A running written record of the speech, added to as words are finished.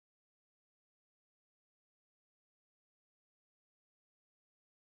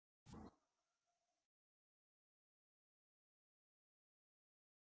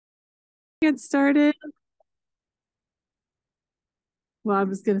Get started. Well, I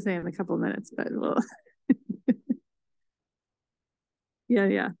was going to say in a couple of minutes, but we'll.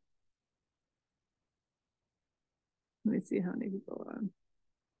 Yeah. Let me see how many people are on.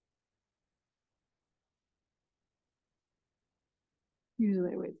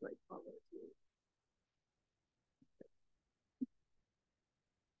 Usually I wait like 12 minutes.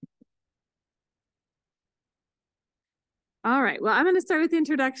 All right. Well, I'm going to start with the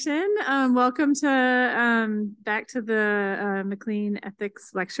introduction. Welcome to back to the MacLean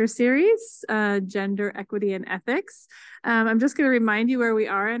Ethics Lecture Series, Gender Equity and Ethics. I'm just going to remind you where we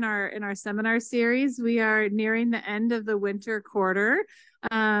are in our seminar series. We are nearing the end of the winter quarter.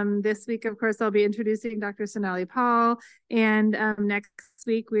 This week, of course, I'll be introducing Dr. Sonali Paul, and next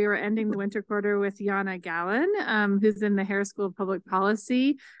week we are ending the winter quarter with Yana Gallen, who's in the Harris School of Public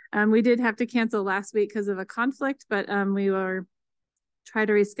Policy. We did have to cancel last week because of a conflict, but we will try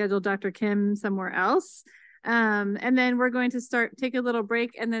to reschedule Dr. Kim somewhere else. And then we're going to take a little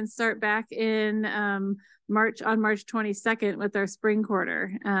break and then start back in March 22nd with our spring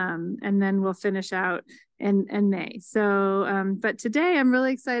quarter. And then we'll finish out in May. So, but today I'm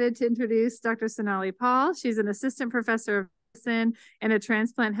really excited to introduce Dr. Sonali Paul. She's an assistant professor of medicine and a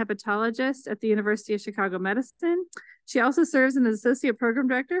transplant hepatologist at the University of Chicago Medicine. She also serves as an associate program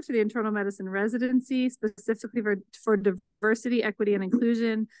director for the internal medicine residency, specifically for diversity, equity, and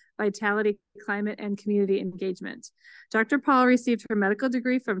inclusion, vitality, climate, and community engagement. Dr. Paul received her medical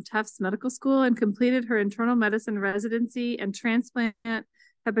degree from Tufts Medical School and completed her internal medicine residency and transplant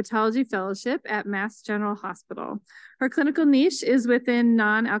hepatology fellowship at Mass General Hospital. Her clinical niche is within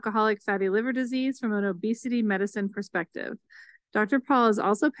non-alcoholic fatty liver disease from an obesity medicine perspective. Dr. Paul is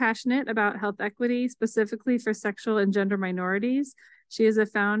also passionate about health equity, specifically for sexual and gender minorities. She is a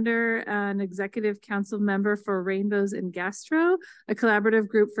founder and executive council member for Rainbows in Gastro, a collaborative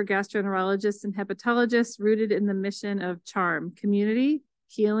group for gastroenterologists and hepatologists rooted in the mission of CHARM, community,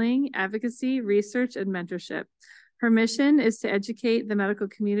 healing, advocacy, research, and mentorship. Her mission is to educate the medical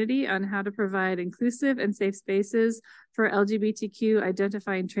community on how to provide inclusive and safe spaces for LGBTQ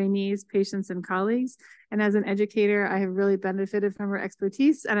identifying trainees, patients, and colleagues. And as an educator, I have really benefited from her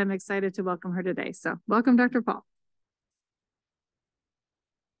expertise, and I'm excited to welcome her today. So welcome, Dr. Paul.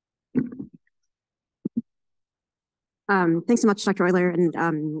 Thanks so much, Dr. Euler,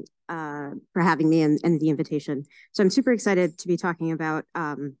 and for having me and the invitation. So I'm super excited to be talking about,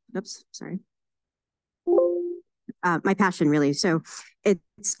 my passion, really. So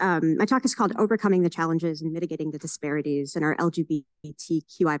it's my talk is called Overcoming the Challenges and Mitigating the Disparities in Our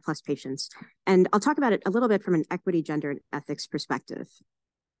LGBTQI plus patients. And I'll talk about it a little bit from an equity, gender, and ethics perspective.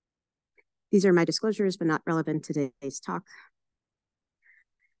 These are my disclosures, but not relevant to today's talk.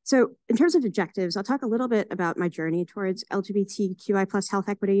 So in terms of objectives, I'll talk a little bit about my journey towards LGBTQI plus health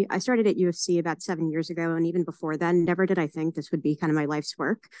equity. I started at UFC about 7 years ago, and even before then, never did I think this would be kind of my life's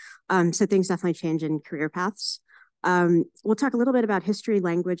work. So things definitely change in career paths. We'll talk a little bit about history,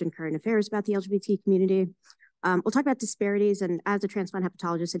 language, and current affairs about the LGBT community. We'll talk about disparities, and as a transplant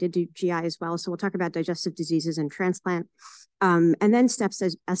hepatologist, I did do GI as well, so we'll talk about digestive diseases and transplant, and then steps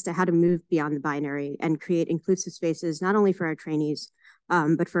as to how to move beyond the binary and create inclusive spaces, not only for our trainees,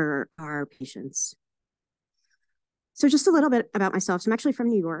 but for our patients. So just a little bit about myself. So I'm actually from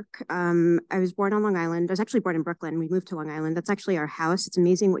New York. I was born on Long Island. I was actually born in Brooklyn. We moved to Long Island. That's actually our house. It's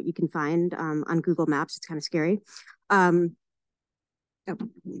amazing what you can find on Google Maps. It's kind of scary.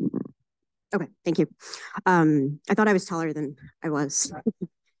 Okay, thank you. I thought I was taller than I was.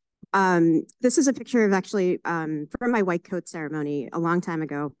 This is a picture of actually from my white coat ceremony a long time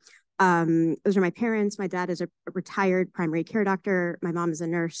ago. Those are my parents. My dad is a retired primary care doctor. My mom is a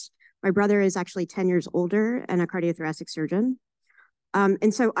nurse. My brother is actually 10 years older and a cardiothoracic surgeon.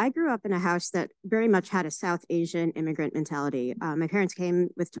 And so I grew up in a house that very much had a South Asian immigrant mentality. My parents came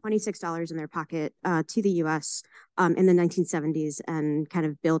with $26 in their pocket to the US in the 1970s and kind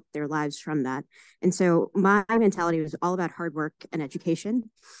of built their lives from that. And so my mentality was all about hard work and education.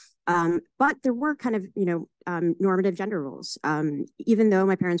 But there were kind of, normative gender roles. Even though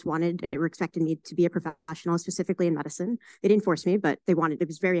my parents were expecting me to be a professional, specifically in medicine. They didn't force me, but it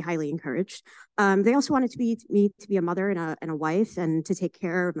was very highly encouraged. They also wanted me to be a mother and a wife and to take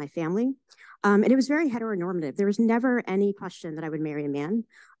care of my family. And it was very heteronormative. There was never any question that I would marry a man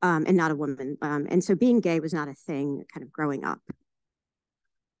and not a woman. And so being gay was not a thing kind of growing up.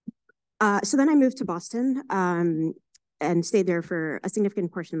 So then I moved to Boston. And stayed there for a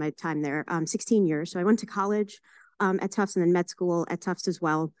significant portion of my time there, 16 years. So I went to college at Tufts and then med school at Tufts as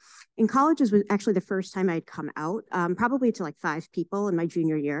well. In college was actually the first time I'd come out, probably to like 5 people in my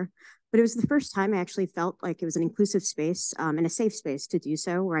junior year. but it was the first time I actually felt like it was an inclusive space and a safe space to do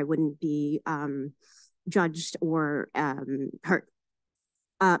so, where I wouldn't be judged or hurt.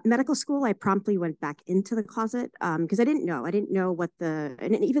 Medical school, I promptly went back into the closet because I didn't know what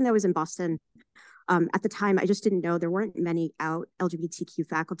and even though I was in Boston, at the time, I just didn't know. There weren't many out LGBTQ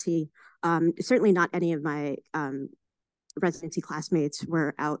faculty. Certainly not any of my residency classmates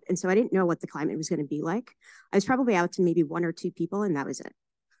were out. And so I didn't know what the climate was going to be like. I was probably out to maybe 1 or 2 people, and that was it.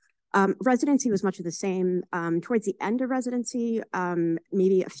 Residency was much of the same. Towards the end of residency,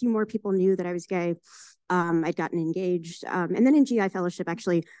 maybe a few more people knew that I was gay. I'd gotten engaged. And then in GI fellowship,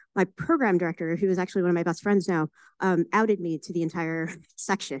 actually, my program director, who is actually one of my best friends now, outed me to the entire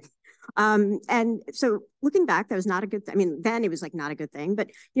section. And so looking back, that was not a good thing. I mean, then it was like not a good thing, but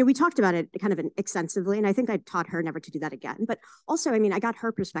we talked about it kind of extensively. And I think I taught her never to do that again. But also, I mean, I got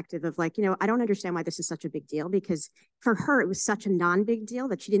her perspective of like, I don't understand why this is such a big deal, because for her, it was such a non-big deal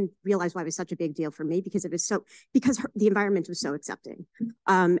that she didn't realize why it was such a big deal for me, because the environment was so accepting.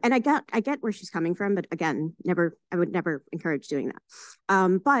 And I get where she's coming from, but again, I would never encourage doing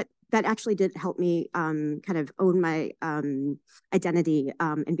that. But that actually did help me kind of own my identity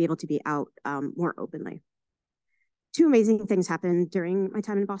and be able to be out more openly. 2 amazing things happened during my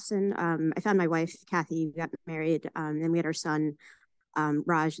time in Boston. I found my wife, Kathy, we got married, and we had our son,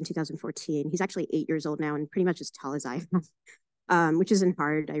 Raj, in 2014. He's actually 8 years old now and pretty much as tall as I am, which isn't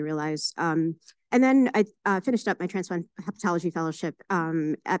hard, I realize. And then I finished up my transplant hepatology fellowship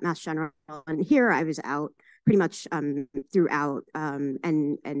at Mass General, and here I was out pretty much throughout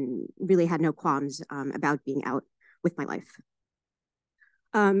and really had no qualms about being out with my life.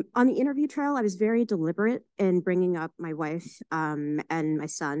 On the interview trail, I was very deliberate in bringing up my wife and my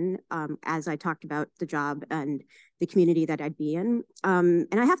son as I talked about the job and the community that I'd be in. And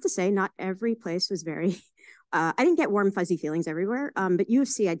I have to say, not every place was very I didn't get warm, fuzzy feelings everywhere, but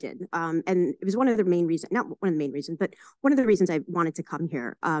UFC I did. And it was one of the main reasons, not one of the main reasons, but one of the reasons I wanted to come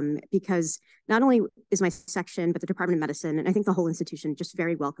here, because not only is my section, but the Department of Medicine, and I think the whole institution, just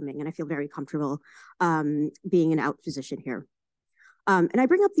very welcoming, and I feel very comfortable being an out physician here. And I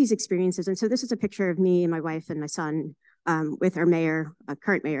bring up these experiences. And so this is a picture of me and my wife and my son with our mayor,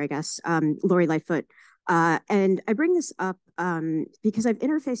 current mayor, I guess, Lori Lightfoot. And I bring this up because I've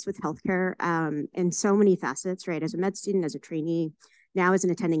interfaced with healthcare in so many facets, right? As a med student, as a trainee, now as an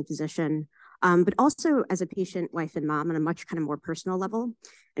attending physician, but also as a patient, wife, and mom on a much kind of more personal level.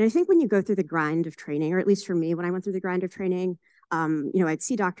 And I think when you go through the grind of training, or at least for me, when I went through the grind of training, I'd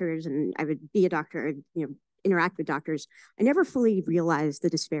see doctors and I would be a doctor, interact with doctors. I never fully realized the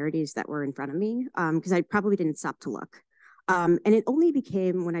disparities that were in front of me because I probably didn't stop to look. And it only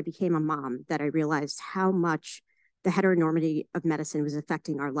became when I became a mom that I realized how much the heteronormity of medicine was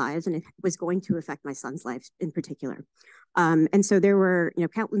affecting our lives, and it was going to affect my son's life in particular. And so there were,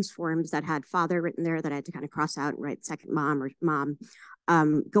 countless forms that had father written there that I had to kind of cross out and write second mom or mom.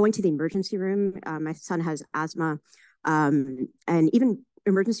 Going to the emergency room, my son has asthma, and even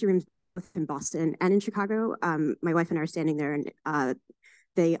emergency rooms both in Boston and in Chicago. My wife and I are standing there, and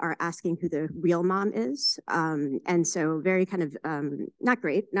they are asking who the real mom is. And so very kind of not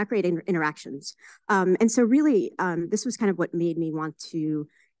great interactions. And so really, this was kind of what made me want to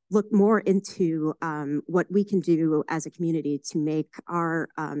look more into what we can do as a community to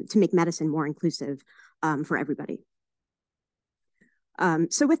make medicine more inclusive for everybody.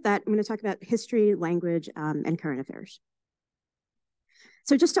 So with that, I'm going to talk about history, language, and current affairs.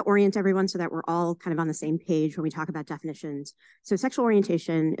 So just to orient everyone so that we're all kind of on the same page when we talk about definitions. So sexual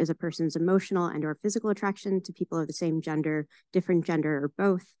orientation is a person's emotional and or physical attraction to people of the same gender, different gender, or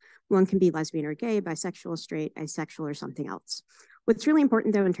both. One can be lesbian or gay, bisexual, straight, asexual, or something else. What's really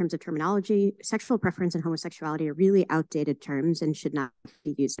important, though, in terms of terminology, sexual preference and homosexuality are really outdated terms and should not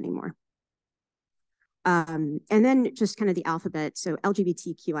be used anymore. And then just kind of the alphabet. So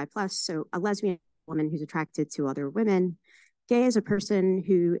LGBTQI+, so a lesbian woman who's attracted to other women. Gay is a person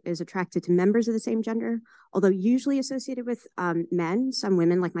who is attracted to members of the same gender, although usually associated with men. Some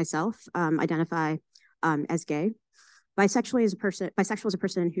women, like myself, identify as gay. Bisexual is a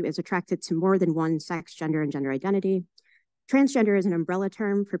person who is attracted to more than one sex, gender, and gender identity. Transgender is an umbrella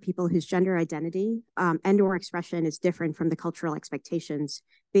term for people whose gender identity and or expression is different from the cultural expectations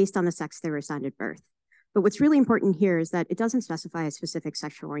based on the sex they were assigned at birth. But what's really important here is that it doesn't specify a specific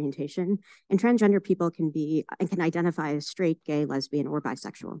sexual orientation, and transgender people can identify as straight, gay, lesbian, or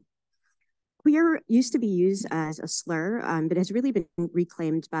bisexual. Queer used to be used as a slur, but has really been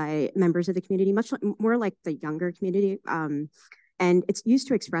reclaimed by members of the community, much more like the younger community. And it's used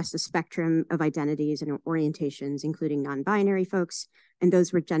to express the spectrum of identities and orientations, including non-binary folks and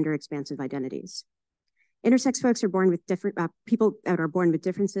those with gender expansive identities. Intersex folks are born with different, people that are born with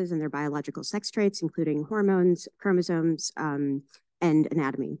differences in their biological sex traits, including hormones, chromosomes, and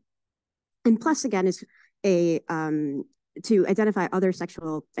anatomy. And plus, again, is a to identify other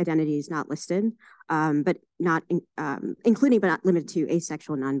sexual identities not listed, but not including but not limited to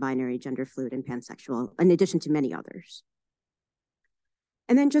asexual, non-binary, gender fluid, and pansexual, in addition to many others.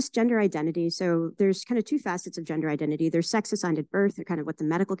 And then just gender identity. So there's kind of two facets of gender identity. There's sex assigned at birth, or kind of what the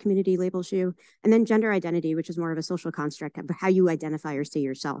medical community labels you, and then gender identity, which is more of a social construct of how you identify or see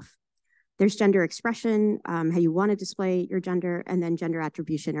yourself. There's gender expression, how you want to display your gender, and then gender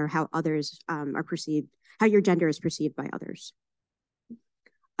attribution, or how others are perceived, how your gender is perceived by others.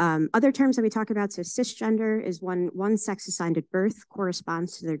 Other terms that we talk about, so cisgender is one sex assigned at birth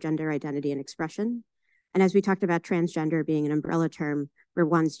corresponds to their gender identity and expression. And as we talked about, transgender being an umbrella term where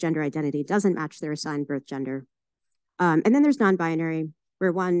one's gender identity doesn't match their assigned birth gender. And then there's non-binary,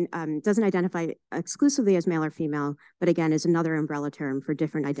 where one doesn't identify exclusively as male or female, but again, is another umbrella term for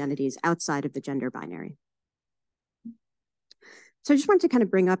different identities outside of the gender binary. So I just wanted to kind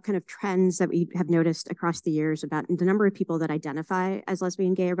of bring up kind of trends that we have noticed across the years about the number of people that identify as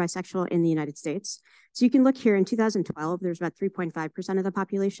lesbian, gay, or bisexual in the United States. So you can look here in 2012, there's about 3.5% of the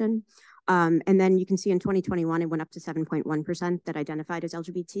population. And then you can see in 2021, it went up to 7.1% that identified as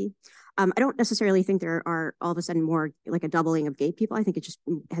LGBT. I don't necessarily think there are all of a sudden more like a doubling of gay people. I think it just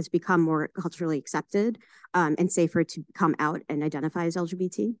has become more culturally accepted and safer to come out and identify as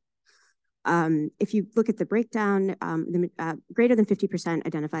LGBT. If you look at the breakdown, greater than 50%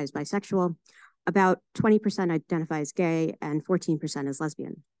 identify as bisexual, about 20% identify as gay, and 14% as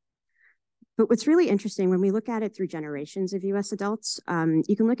lesbian. But what's really interesting, when we look at it through generations of US adults,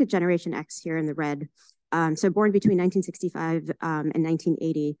 you can look at Generation X here in the red. So born between 1965 and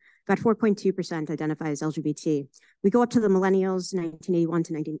 1980, about 4.2% identify as LGBT. We go up to the millennials, 1981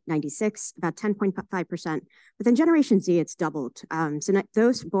 to 1996, about 10.5%. But then Generation Z, it's doubled. So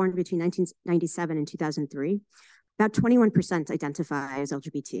those born between 1997 and 2003, about 21% identify as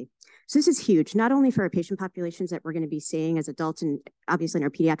LGBT. So this is huge, not only for our patient populations that we're going to be seeing as adults and obviously in our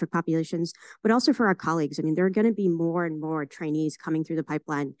pediatric populations, but also for our colleagues. I mean, there are going to be more and more trainees coming through the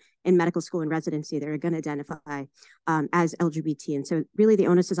pipeline in medical school and residency that are going to identify as LGBT. And so really the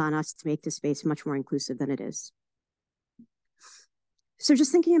onus is on us to make this space much more inclusive than it is. So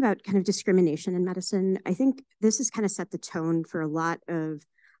just thinking about kind of discrimination in medicine, I think this has kind of set the tone for a lot of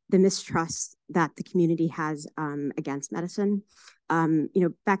the mistrust that the community has against medicine.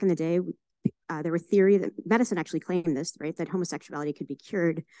 Back in the day, there were theory that medicine actually claimed this, right? That homosexuality could be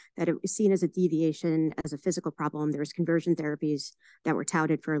cured, that it was seen as a deviation, as a physical problem. There was conversion therapies that were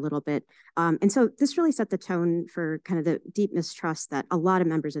touted for a little bit. And so this really set the tone for kind of the deep mistrust that a lot of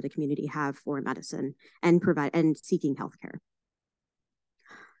members of the community have for medicine and seeking healthcare.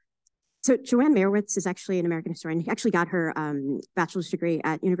 So Joanne Meyrowitz is actually an American historian. She actually got her bachelor's degree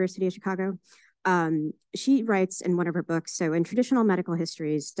at University of Chicago. She writes in one of her books, so in traditional medical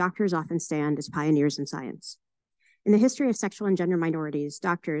histories, doctors often stand as pioneers in science. In the history of sexual and gender minorities,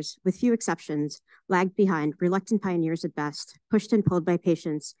 doctors, with few exceptions, lagged behind, reluctant pioneers at best, pushed and pulled by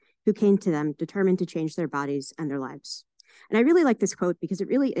patients who came to them determined to change their bodies and their lives. And I really like this quote because it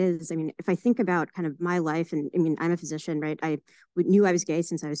really is, I mean, if I think about kind of my life, and I mean, I'm a physician, right? I knew I was gay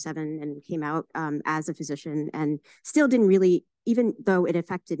since I was 7 and came out as a physician and still didn't really, even though it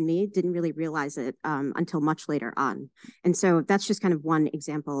affected me, didn't really realize it until much later on. And so that's just kind of one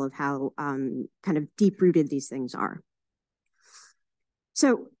example of how kind of deep-rooted these things are.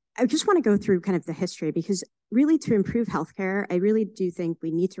 So I just want to go through kind of the history because really to improve healthcare, I really do think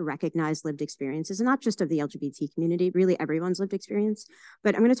we need to recognize lived experiences, and not just of the LGBT community, really everyone's lived experience.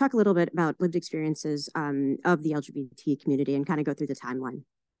 But I'm going to talk a little bit about lived experiences of the LGBT community and kind of go through the timeline.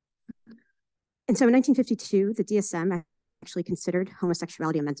 And so in 1952, the DSM actually considered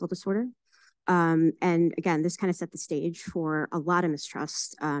homosexuality a mental disorder. And again, this kind of set the stage for a lot of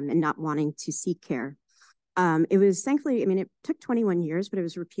mistrust and not wanting to seek care. It was thankfully, I mean, it took 21 years, but it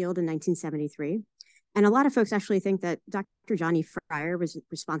was repealed in 1973. And a lot of folks actually think that Dr. Johnny Fryer was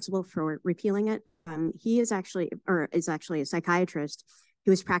responsible for repealing it. He is actually a psychiatrist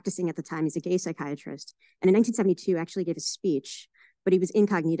who was practicing at the time. He's a gay psychiatrist. And in 1972, actually gave a speech, but he was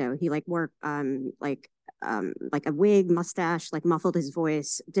incognito. He wore like a wig, mustache, like muffled his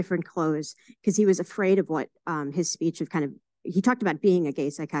voice, different clothes, because he was afraid of what his speech of kind of, he talked about being a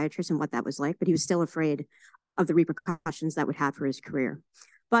gay psychiatrist and what that was like, but he was still afraid of the repercussions that would have for his career.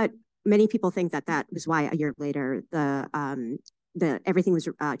 But many people think that that was why a year later everything was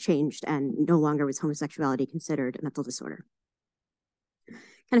changed and no longer was homosexuality considered a mental disorder.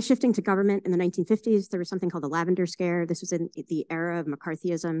 Kind of shifting to government in the 1950s, there was something called the Lavender Scare. This was in the era of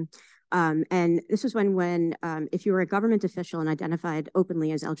McCarthyism. And this was when if you were a government official and identified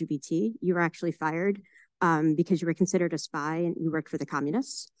openly as LGBT, you were actually fired because you were considered a spy and you worked for the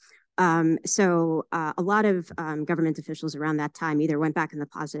communists. So a lot of government officials around that time either went back in the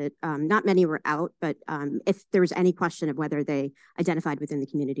closet, not many were out, but if there was any question of whether they identified within the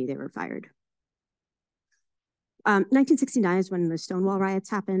community, they were fired. 1969 is when the Stonewall riots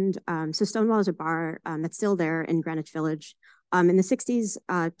happened. So Stonewall is a bar that's still there in Greenwich Village. In the 60s,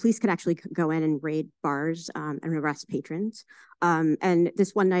 police could actually go in and raid bars and arrest patrons. And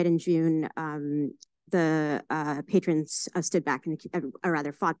this one night in June, the patrons stood back, or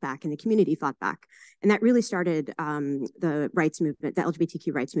rather fought back, and the community fought back. And that really started the rights movement, the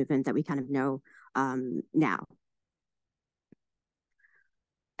LGBTQ rights movement that we kind of know now.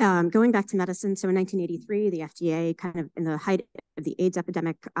 Going back to medicine, so in 1983, the FDA, kind of in the height of the AIDS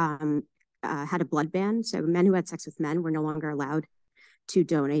epidemic, had a blood ban. So men who had sex with men were no longer allowed to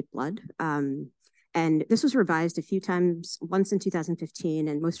donate blood. And this was revised a few times, once in 2015,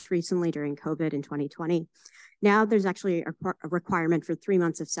 and most recently during COVID in 2020. Now there's actually a requirement for 3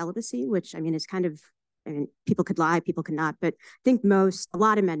 months of celibacy, which I mean is kind of, I mean, people could lie, people could not, but I think a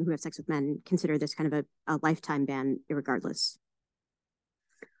lot of men who have sex with men consider this kind of a lifetime ban, irregardless.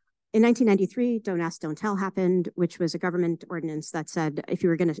 In 1993, Don't Ask, Don't Tell happened, which was a government ordinance that said if you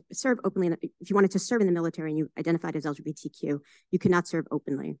were going to serve openly, if you wanted to serve in the military and you identified as LGBTQ, you could not serve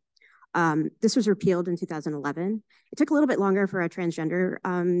openly. This was repealed in 2011. It took a little bit longer for our transgender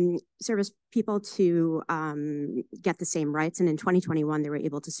service people to get the same rights. And in 2021, they were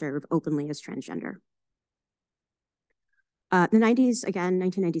able to serve openly as transgender. The 90s, again,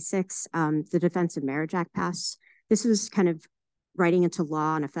 1996, the Defense of Marriage Act passed. This was kind of writing into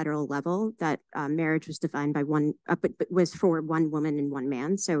law on a federal level that marriage was defined by but was for one woman and one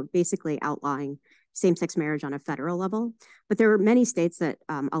man. So basically outlawing same-sex marriage on a federal level. But there were many states that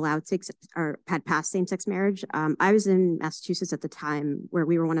allowed or had passed same-sex marriage. I was in Massachusetts at the time where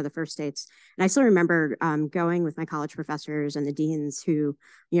we were one of the first states. And I still remember going with my college professors and the deans who,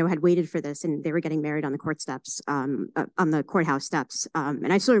 had waited for this, and they were getting married on the court steps, on the courthouse steps.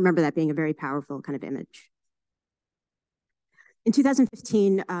 And I still remember that being a very powerful kind of image. In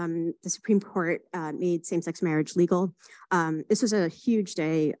 2015, the Supreme Court made same-sex marriage legal. This was a huge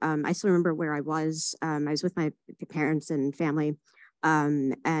day. I still remember where I was. I was with my parents and family.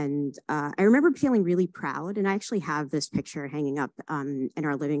 And I remember feeling really proud. And I actually have this picture hanging up in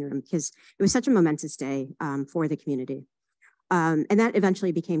our living room because it was such a momentous day for the community. And that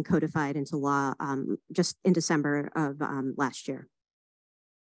eventually became codified into law just in December of last year.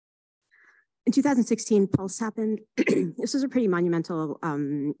 In 2016, Pulse happened. This was a pretty monumental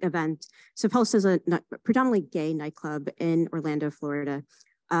event. So Pulse is a predominantly gay nightclub in Orlando, Florida.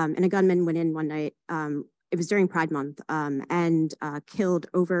 And a gunman went in one night. It was during Pride Month and killed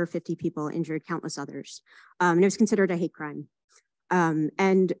over 50 people, injured countless others. And it was considered a hate crime.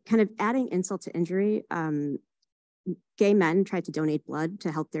 And kind of adding insult to injury, gay men tried to donate blood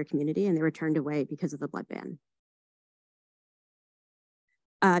to help their community, and they were turned away because of the blood ban.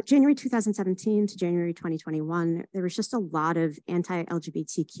 January 2017 to January 2021, there was just a lot of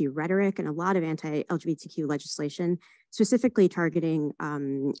anti-LGBTQ rhetoric and a lot of anti-LGBTQ legislation, specifically targeting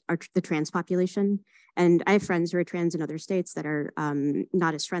the trans population. And I have friends who are trans in other states that are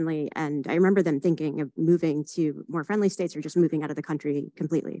not as friendly. And I remember them thinking of moving to more friendly states or just moving out of the country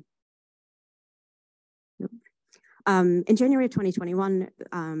completely. Nope. In January of 2021,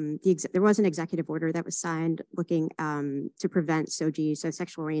 there was an executive order that was signed looking to prevent SOGI, so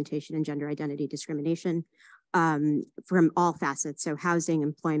sexual orientation and gender identity discrimination, from all facets, so housing,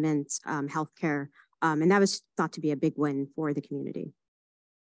 employment, healthcare, and that was thought to be a big win for the community.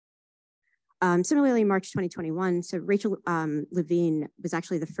 Similarly, in March 2021, so Rachel Levine was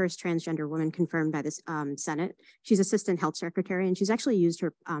actually the first transgender woman confirmed by the Senate. She's Assistant Health Secretary, and she's actually used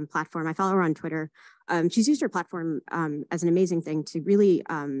her platform. I follow her on Twitter. She's used her platform as an amazing thing to really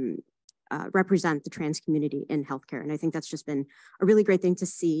represent the trans community in healthcare. And I think that's just been a really great thing to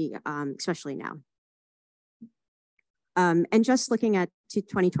see, especially now. And just looking at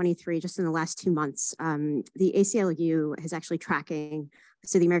 2023, just in the last 2 months, the ACLU is actually tracking,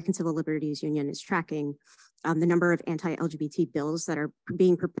 so the American Civil Liberties Union is tracking the number of anti-LGBT bills that are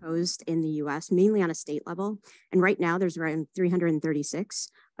being proposed in the US, mainly on a state level. And right now there's around 336.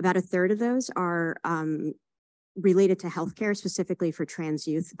 About a third of those are related to healthcare, specifically for trans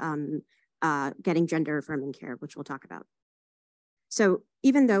youth getting gender affirming care, which we'll talk about. So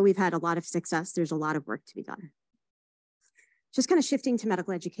even though we've had a lot of success, there's a lot of work to be done. Just kind of shifting to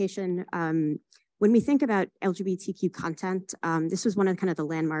medical education, When we think about LGBTQ content, this was one of kind of the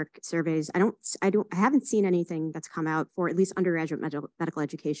landmark surveys. I haven't seen anything that's come out for at least undergraduate medical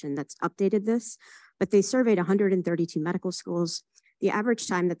education that's updated this, but they surveyed 132 medical schools. The average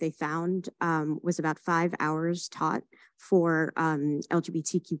time that they found was about 5 hours taught for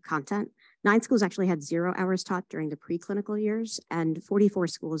LGBTQ content. 9 schools actually had 0 hours taught during the preclinical years, and 44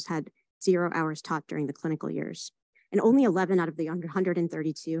 schools had 0 hours taught during the clinical years. And only 11 out of the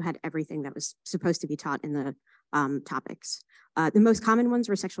 132 had everything that was supposed to be taught in the topics. The most common ones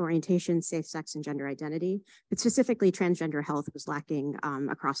were sexual orientation, safe sex, and gender identity, but specifically transgender health was lacking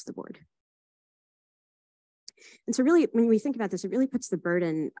across the board. And so really, when we think about this, it really puts the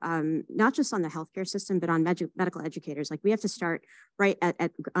burden not just on the healthcare system, but on medical educators. Like we have to start right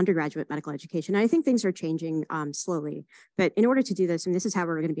at undergraduate medical education. And I think things are changing slowly. But in order to do this, and this is how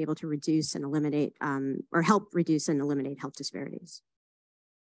we're going to be able to reduce and eliminate or help reduce and eliminate health disparities.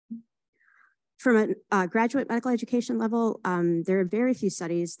 From a graduate medical education level, there are very few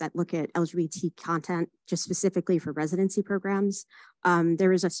studies that look at LGBT content just specifically for residency programs. There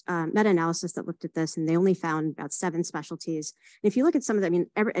was a meta-analysis that looked at this, and they only found about 7 specialties. And if you look at some of them, I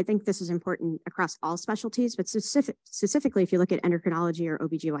mean, I think this is important across all specialties, but specifically if you look at endocrinology or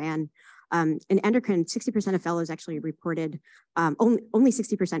OBGYN, in endocrine, 60% of fellows actually reported, only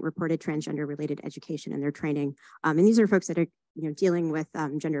 60% reported transgender-related education in their training. And these are folks that are dealing with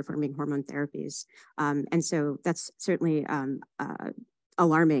gender-affirming hormone therapies. And so that's certainly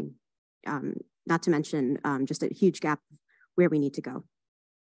alarming, not to mention just a huge gap where we need to go.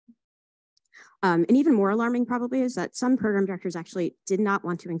 And even more alarming probably is that some program directors actually did not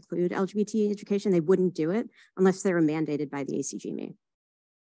want to include LGBT education. They wouldn't do it unless they were mandated by the ACGME,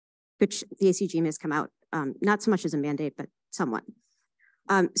 which the ACGME has come out, not so much as a mandate, but somewhat.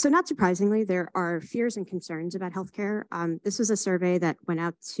 So not surprisingly, there are fears and concerns about healthcare. This was a survey that went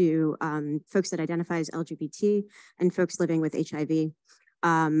out to folks that identify as LGBT and folks living with HIV,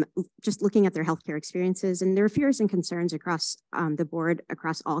 just looking at their healthcare experiences. And there are fears and concerns across the board,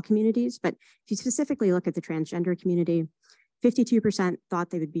 across all communities. But if you specifically look at the transgender community, 52% thought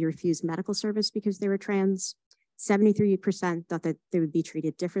they would be refused medical service because they were trans. 73% thought that they would be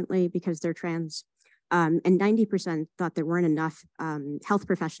treated differently because they're trans. And 90% thought there weren't enough health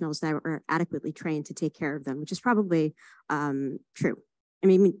professionals that were adequately trained to take care of them, which is probably true. I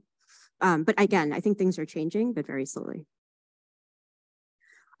mean, but again, I think things are changing, but very slowly.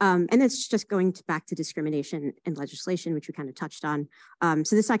 And it's just going back to discrimination and legislation, which we kind of touched on.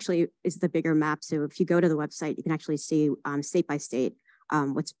 So this actually is the bigger map. So if you go to the website, you can actually see state by state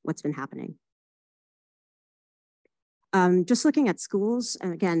what's been happening. Just looking at schools,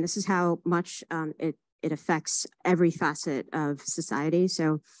 and again, this is how much it affects every facet of society.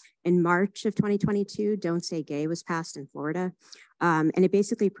 So in March of 2022, Don't Say Gay was passed in Florida, and it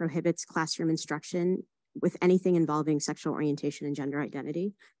basically prohibits classroom instruction with anything involving sexual orientation and gender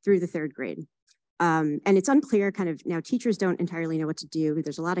identity through the 3rd grade. And it's unclear kind of now teachers don't entirely know what to do.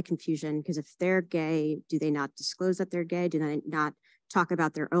 There's a lot of confusion because if they're gay, do they not disclose that they're gay? Do they not talk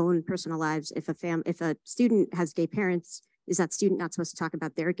about their own personal lives? If a student has gay parents, is that student not supposed to talk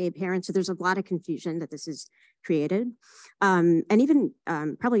about their gay parents? So there's a lot of confusion that this has created. And even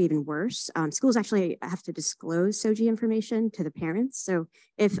probably even worse, schools actually have to disclose SOGI information to the parents. So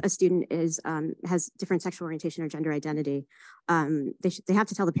if a student has different sexual orientation or gender identity, they have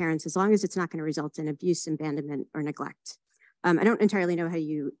to tell the parents as long as it's not going to result in abuse, abandonment, or neglect. I don't entirely know how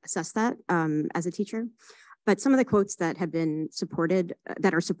you assess that as a teacher, but some of the quotes that have been supported,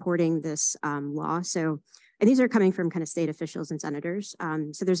 that are supporting this law. And these are coming from kind of state officials and senators.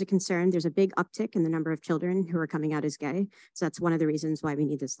 So there's a concern, there's a big uptick in the number of children who are coming out as gay. So that's one of the reasons why we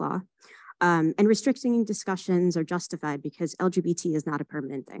need this law. And restricting discussions are justified because LGBT is not a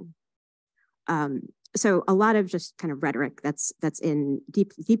permanent thing. So a lot of just kind of rhetoric that's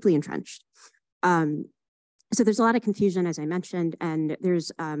deeply entrenched. So there's a lot of confusion, as I mentioned, and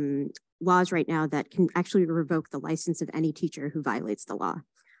there's laws right now that can actually revoke the license of any teacher who violates the law.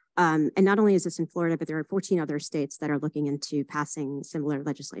 And not only is this in Florida, but there are 14 other states that are looking into passing similar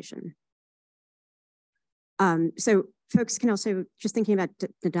legislation. So folks can also, just thinking about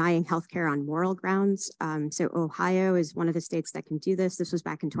denying healthcare on moral grounds. So Ohio is one of the states that can do this. This was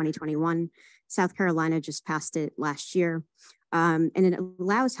back in 2021. South Carolina just passed it last year. And it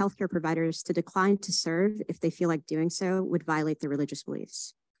allows healthcare providers to decline to serve if they feel like doing so would violate their religious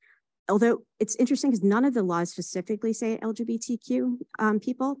beliefs. Although it's interesting because none of the laws specifically say LGBTQ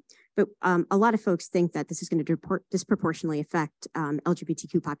people, but a lot of folks think that this is going to disproportionately affect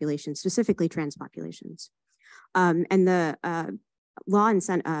LGBTQ populations, specifically trans populations. And the law in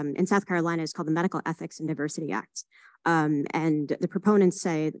South Carolina is called the Medical Ethics and Diversity Act. And the proponents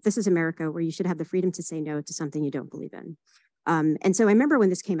say that this is America where you should have the freedom to say no to something you don't believe in. And so I remember when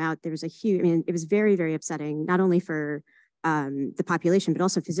this came out, there was a huge, I mean, it was very, very upsetting, not only for the population, but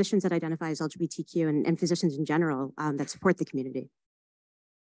also physicians that identify as LGBTQ and physicians in general that support the community.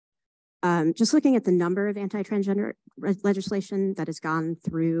 Just looking at the number of anti-transgender legislation that has gone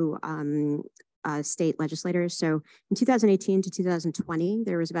through state legislators. So in 2018 to 2020,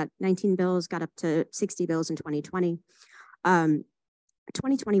 there was about 19 bills, got up to 60 bills in 2020.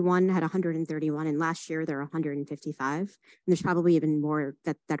 2021 had 131, and last year there are 155. And there's probably even more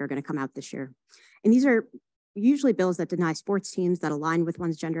that are going to come out this year. And these are usually bills that deny sports teams that align with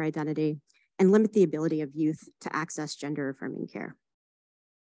one's gender identity and limit the ability of youth to access gender-affirming care.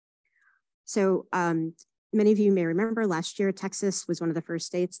 So many of you may remember last year, Texas was one of the first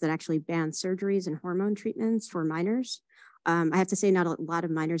states that actually banned surgeries and hormone treatments for minors. I have to say not a lot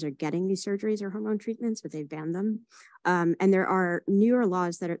of minors are getting these surgeries or hormone treatments, but they've banned them. And there are newer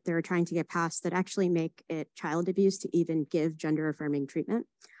laws that they're trying to get passed that actually make it child abuse to even give gender-affirming treatment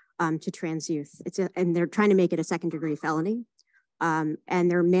to trans youth. And they're trying to make it a second-degree felony. And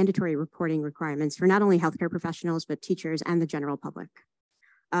there are mandatory reporting requirements for not only healthcare professionals, but teachers and the general public.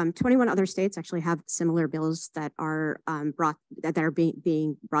 21 other states actually have similar bills that are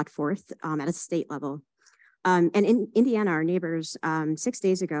being brought forth at a state level. And in Indiana, our neighbors, 6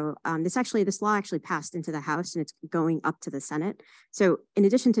 days ago, this law actually passed into the House and it's going up to the Senate. So in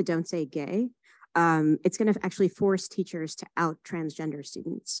addition to Don't Say Gay, it's going to actually force teachers to out transgender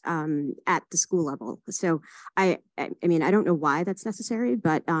students at the school level. So I mean, I don't know why that's necessary,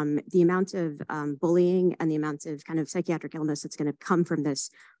 but the amount of bullying and the amount of kind of psychiatric illness that's going to come from this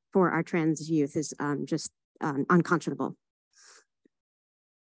for our trans youth is just unconscionable.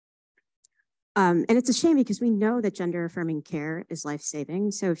 And it's a shame because we know that gender-affirming care is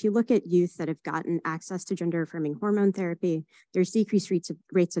life-saving. So if you look at youth that have gotten access to gender-affirming hormone therapy, there's decreased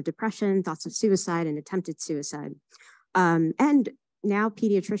rates of depression, thoughts of suicide, and attempted suicide. And now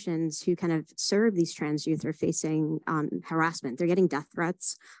pediatricians who kind of serve these trans youth are facing harassment. They're getting death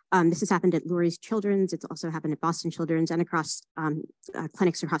threats. This has happened at Lurie's Children's. It's also happened at Boston Children's and across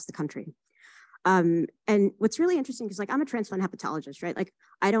clinics across the country. And what's really interesting is like, I'm a transplant hepatologist, right? Like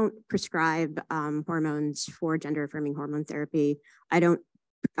I don't prescribe hormones for gender affirming hormone therapy. I don't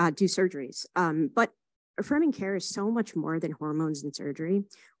do surgeries, but affirming care is so much more than hormones and surgery.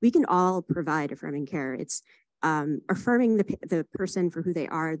 We can all provide affirming care. It's affirming the person for who they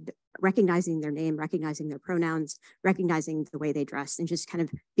are, recognizing their name, recognizing their pronouns, recognizing the way they dress, and just kind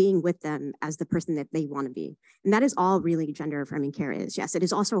of being with them as the person that they want to be. And that is all really gender affirming care is. Yes, it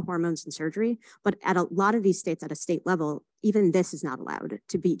is also hormones and surgery, but at a lot of these states at a state level, even this is not allowed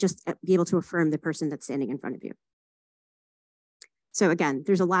to be able to affirm the person that's standing in front of you. So again,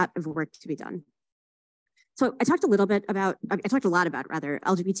 there's a lot of work to be done. So I talked a lot about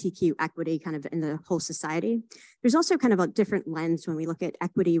LGBTQ equity kind of in the whole society. There's also kind of a different lens when we look at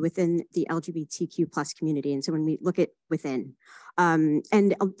equity within the LGBTQ plus community. And so when we look at within, and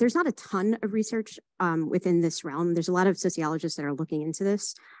there's not a ton of research within this realm. There's a lot of sociologists that are looking into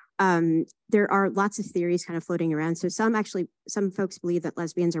this. There are lots of theories kind of floating around. So some folks believe that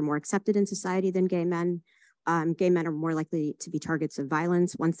lesbians are more accepted in society than gay men. Gay men are more likely to be targets of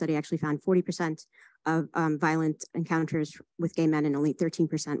violence. One study actually found 40% of violent encounters with gay men and only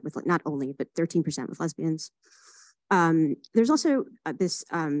 13% with, not only, but 13% with lesbians. There's also this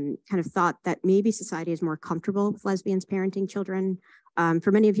kind of thought that maybe society is more comfortable with lesbians parenting children.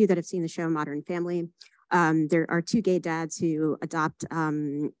 For many of you that have seen the show Modern Family, there are two gay dads who adopt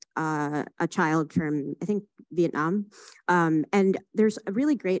a child from, I think, Vietnam. And there's a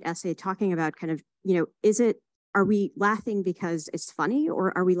really great essay talking about kind of, you know, are we laughing because it's funny,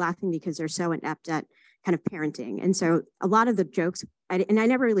 or are we laughing because they're so inept at kind of parenting? And so a lot of the jokes, and I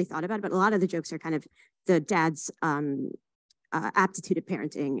never really thought about it, but a lot of the jokes are kind of the dad's aptitude at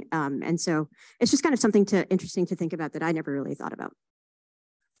parenting. And so it's just kind of something interesting to think about that I never really thought about.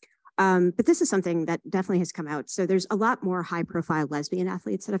 But this is something that definitely has come out. So there's a lot more high profile lesbian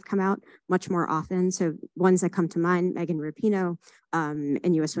athletes that have come out much more often. So ones that come to mind, Megan Rapinoe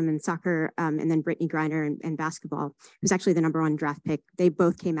in US women's soccer, and then Brittany Griner in basketball, who's actually the #1 draft pick. They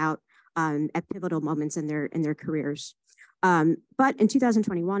both came out at pivotal moments in their careers. But in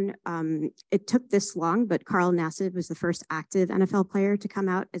 2021, it took this long, but Carl Nassib was the first active NFL player to come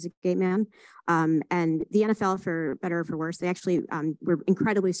out as a gay man. And the NFL, for better or for worse, they actually were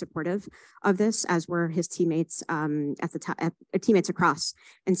incredibly supportive of this, as were his teammates teammates across.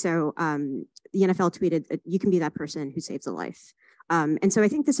 And so the NFL tweeted, "You can be that person who saves a life." And so I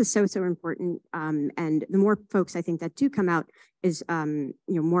think this is so important. And the more folks I think that do come out is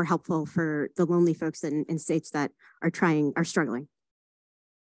more helpful for the lonely folks in states that are struggling.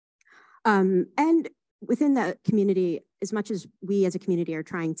 And within the community, as much as we as a community are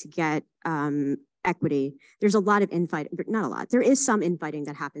trying to get equity, there's a lot of infighting, but not a lot. There is some infighting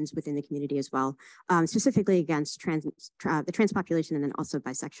that happens within the community as well, specifically against the trans population and then also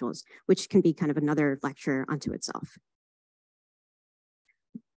bisexuals, which can be kind of another lecture unto itself.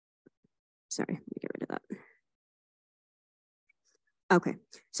 Sorry, let me get rid of that. Okay,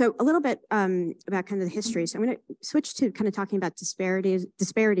 so a little bit about kind of the history. So I'm going to switch to kind of talking about disparities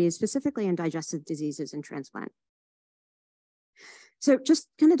specifically in digestive diseases and transplant. So just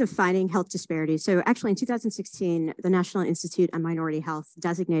kind of defining health disparities. So actually in 2016, the National Institute on Minority Health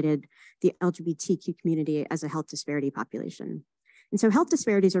designated the LGBTQ community as a health disparity population. And so health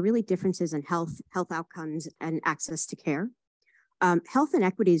disparities are really differences in health outcomes and access to care. Health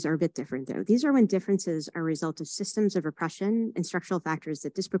inequities are a bit different though. These are when differences are a result of systems of oppression and structural factors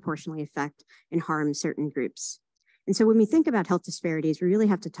that disproportionately affect and harm certain groups. And so when we think about health disparities, we really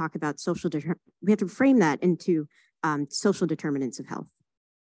have to talk about we have to frame that into social determinants of health.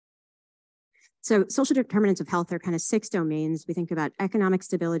 So social determinants of health are kind of 6 domains. We think about economic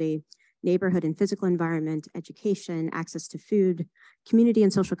stability, neighborhood and physical environment, education, access to food, community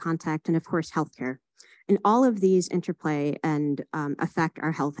and social contact, and of course, healthcare. And all of these interplay and affect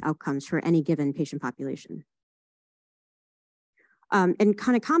our health outcomes for any given patient population. And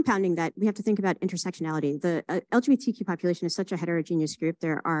kind of compounding that, we have to think about intersectionality. The LGBTQ population is such a heterogeneous group.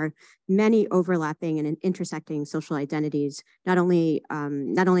 There are many overlapping and intersecting social identities. Not only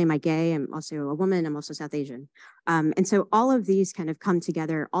am I gay, I'm also a woman, I'm also South Asian. And so all of these kind of come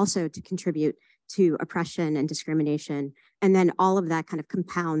together also to contribute to oppression and discrimination. And then all of that kind of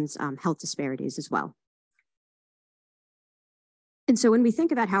compounds health disparities as well. And so when we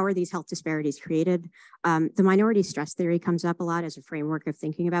think about how are these health disparities created, the minority stress theory comes up a lot as a framework of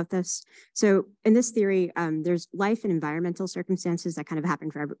thinking about this. So in this theory, there's life and environmental circumstances that kind of happen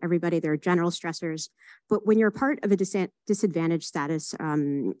for everybody. There are general stressors, but when you're part of a disadvantaged status,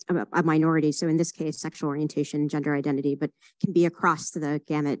 a minority, so in this case, sexual orientation, gender identity, but can be across the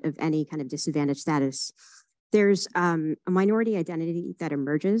gamut of any kind of disadvantaged status, there's a minority identity that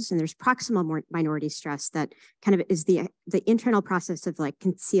emerges, and there's proximal minority stress that kind of is the internal process of like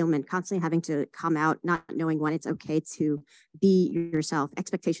concealment, constantly having to come out, not knowing when it's okay to be yourself,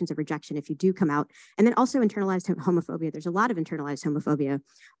 expectations of rejection if you do come out, and then also internalized homophobia. There's a lot of internalized homophobia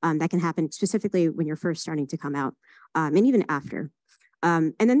that can happen specifically when you're first starting to come out, and even after.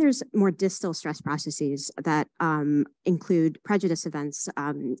 And then there's more distal stress processes that include prejudice events,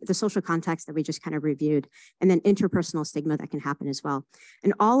 the social context that we just kind of reviewed, and then interpersonal stigma that can happen as well.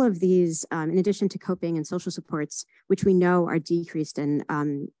 And all of these, in addition to coping and social supports, which we know are decreased in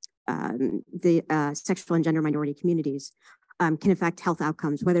the sexual and gender minority communities, can affect health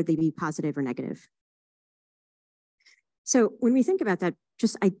outcomes, whether they be positive or negative. So when we think about that,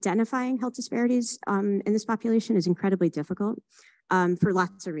 just identifying health disparities in this population is incredibly difficult for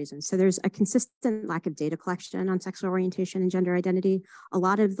lots of reasons. So there's a consistent lack of data collection on sexual orientation and gender identity. A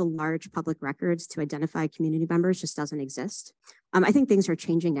lot of the large public records to identify community members just doesn't exist. I think things are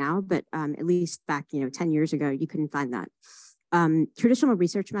changing now, but at least back 10 years ago, you couldn't find that. Traditional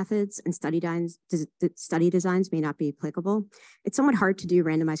research methods and study designs may not be applicable. It's somewhat hard to do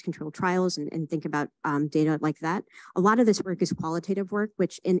randomized controlled trials and think about data like that. A lot of this work is qualitative work,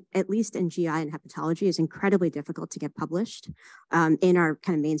 which at least in GI and hepatology is incredibly difficult to get published in our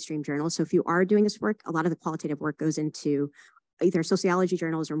kind of mainstream journals. So if you are doing this work, a lot of the qualitative work goes into either sociology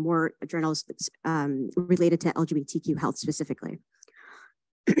journals or more journals related to LGBTQ health specifically.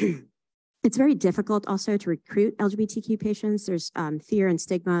 It's very difficult also to recruit LGBTQ patients. There's fear and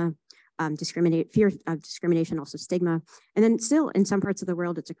stigma, fear of discrimination, also stigma. And then still in some parts of the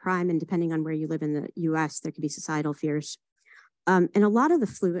world, it's a crime. And depending on where you live in the US, there could be societal fears. And a lot of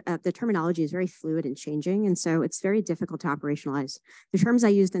the terminology is very fluid and changing. And so it's very difficult to operationalize. The terms I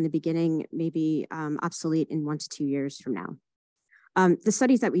used in the beginning may be obsolete in 1 to 2 years from now. The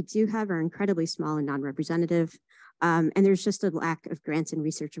studies that we do have are incredibly small and non-representative. And there's just a lack of grants and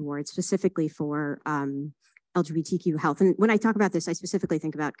research awards specifically for LGBTQ health. And when I talk about this, I specifically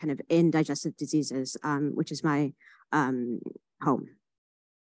think about kind of in digestive diseases, which is my home.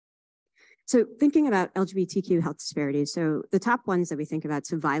 So thinking about LGBTQ health disparities, so the top ones that we think about,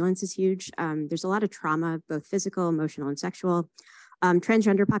 so violence is huge. There's a lot of trauma, both physical, emotional, and sexual.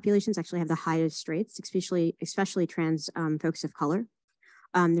 Transgender populations actually have the highest rates, especially trans folks of color.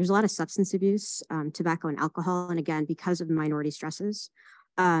 There's a lot of substance abuse, tobacco and alcohol, and again, because of minority stresses.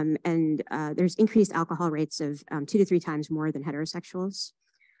 There's increased alcohol rates of 2 to 3 times more than heterosexuals.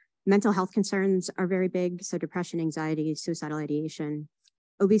 Mental health concerns are very big, so depression, anxiety, suicidal ideation.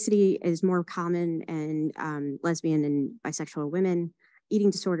 Obesity is more common in lesbian and bisexual women. Eating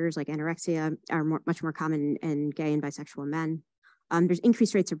disorders like anorexia are much more common in gay and bisexual men. There's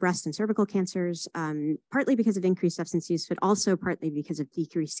increased rates of breast and cervical cancers, partly because of increased substance use, but also partly because of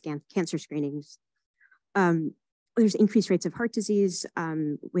decreased cancer screenings. There's increased rates of heart disease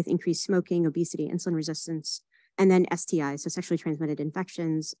with increased smoking, obesity, insulin resistance, and then STIs, so sexually transmitted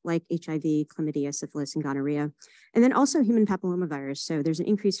infections like HIV, chlamydia, syphilis, and gonorrhea. And then also human papillomavirus. So there's an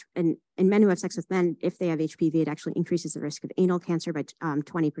increase in men who have sex with men. If they have HPV, it actually increases the risk of anal cancer by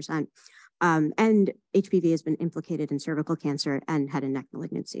 20%. And HPV has been implicated in cervical cancer and head and neck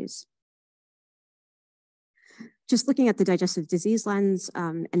malignancies. Just looking at the digestive disease lens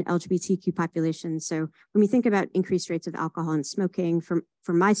and LGBTQ populations. So when we think about increased rates of alcohol and smoking, from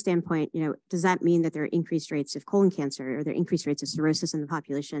my standpoint, does that mean that there are increased rates of colon cancer or there are increased rates of cirrhosis in the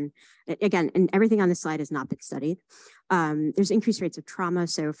population? Again, and everything on this slide has not been studied. There's increased rates of trauma.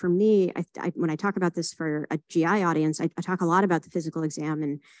 So for me, when I talk about this for a GI audience, I talk a lot about the physical exam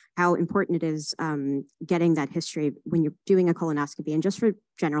and how important it is getting that history when you're doing a colonoscopy and just for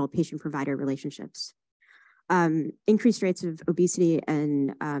general patient-provider relationships. Increased rates of obesity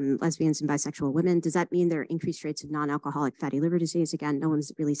in lesbians and bisexual women. Does that mean there are increased rates of non-alcoholic fatty liver disease? Again, no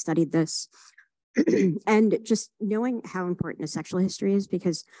one's really studied this. And just knowing how important a sexual history is,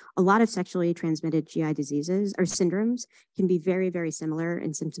 because a lot of sexually transmitted GI diseases or syndromes can be very, very similar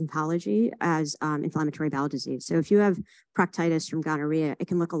in symptomatology as inflammatory bowel disease. So if you have proctitis from gonorrhea, it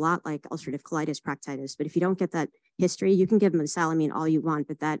can look a lot like ulcerative colitis proctitis. But if you don't get that history, you can give them mesalamine all you want,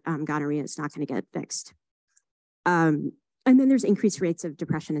 but that gonorrhea is not going to get fixed. And then there's increased rates of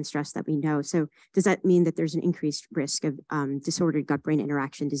depression and stress that we know. So does that mean that there's an increased risk of disordered gut-brain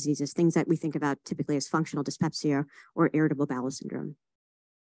interaction diseases, things that we think about typically as functional dyspepsia or irritable bowel syndrome?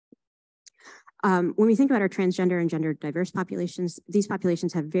 When we think about our transgender and gender diverse populations, these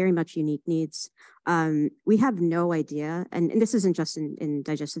populations have very much unique needs. We have no idea, and this isn't just in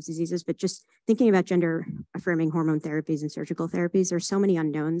digestive diseases, but just thinking about gender affirming hormone therapies and surgical therapies, there's so many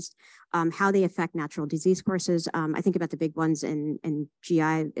unknowns, how they affect natural disease courses. I think about the big ones in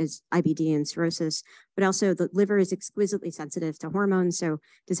GI is IBD and cirrhosis, but also the liver is exquisitely sensitive to hormones. So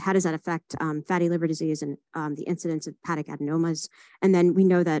how does that affect fatty liver disease and the incidence of hepatic adenomas? And then we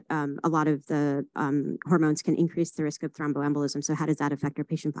know that a lot of the hormones can increase the risk of thromboembolism. So how does that affect our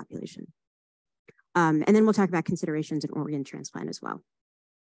patient population? And then we'll talk about considerations in organ transplant as well.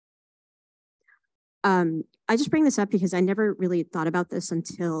 I just bring this up because I never really thought about this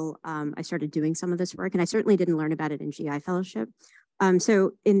until I started doing some of this work, and I certainly didn't learn about it in GI fellowship.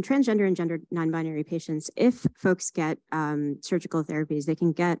 So in transgender and gender non-binary patients, if folks get surgical therapies, they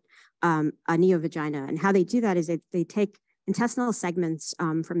can get a neovagina. And how they do that is they take intestinal segments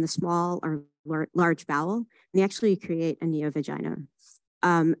from the small or large bowel, and they actually create a neovagina.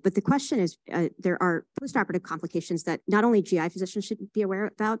 But the question is, there are postoperative complications that not only GI physicians should be aware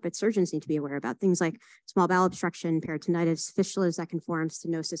about, but surgeons need to be aware about. Things like small bowel obstruction, peritonitis, fistulas that can form,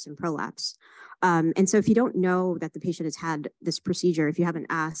 stenosis, and prolapse. And so if you don't know that the patient has had this procedure, if you haven't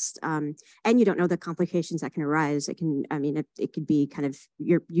asked, and you don't know the complications that can arise, it could be kind of,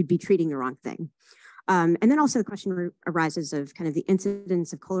 you'd be treating the wrong thing. And then also the question arises of kind of the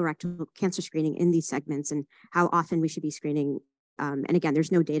incidence of colorectal cancer screening in these segments and how often we should be screening. And again,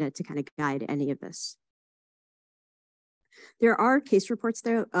 there's no data to kind of guide any of this. There are case reports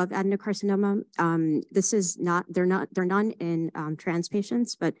though of adenocarcinoma. This is not, they're none in trans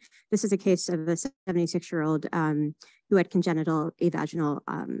patients, but this is a case of a 76-year-old who had congenital vaginal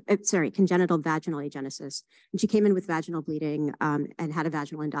agenesis. And she came in with vaginal bleeding and had a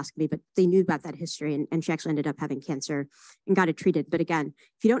vaginal endoscopy, but they knew about that history and she actually ended up having cancer and got it treated. But again,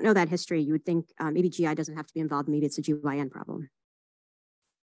 if you don't know that history, you would think maybe GI doesn't have to be involved. Maybe it's a GYN problem.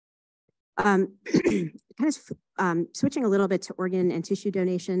 Switching a little bit to organ and tissue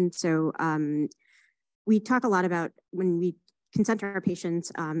donation. So we talk a lot about when we consent our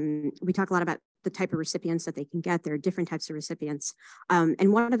patients, we talk a lot about the type of recipients that they can get. There are different types of recipients.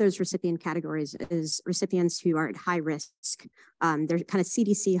 And one of those recipient categories is recipients who are at high risk. They're kind of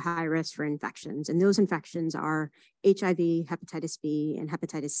CDC high risk for infections. And those infections are HIV, hepatitis B, and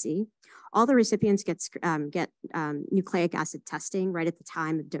hepatitis C. All the recipients get nucleic acid testing right at the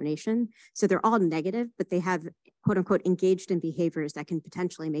time of donation. So they're all negative, but they have quote unquote engaged in behaviors that can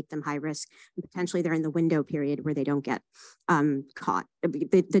potentially make them high risk. And potentially they're in the window period where they don't get caught.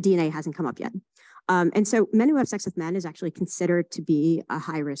 The DNA hasn't come up yet. And so men who have sex with men is actually considered to be a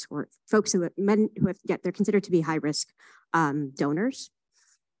high risk, or folks who have, they're considered to be high risk donors.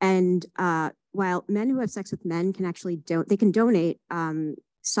 And while men who have sex with men can actually donate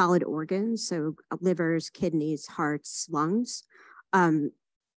solid organs, so livers, kidneys, hearts, lungs,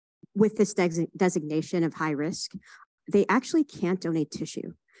 with this designation of high risk, they actually can't donate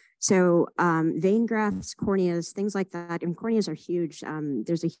tissue. So vein grafts, corneas, things like that, and corneas are huge.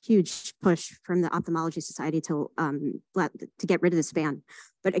 There's a huge push from the Ophthalmology Society to get rid of this ban.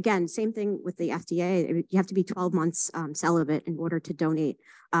 But again, same thing with the FDA. You have to be 12 months celibate in order to donate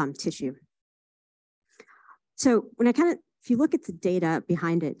tissue. So when if you look at the data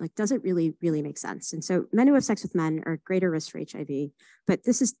behind it, like, does it really make sense? And so men who have sex with men are at greater risk for HIV, but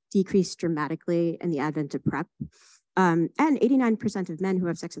this is decreased dramatically in the advent of PrEP. And 89% of men who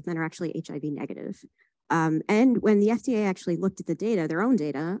have sex with men are actually HIV negative. And when the FDA actually looked at the data, their own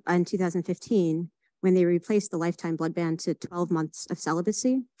data, in 2015, when they replaced the lifetime blood ban to 12 months of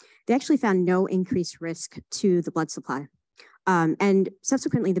celibacy, they actually found no increased risk to the blood supply. And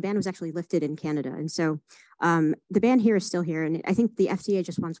subsequently, the ban was actually lifted in Canada. And so the ban here is still here. And I think the FDA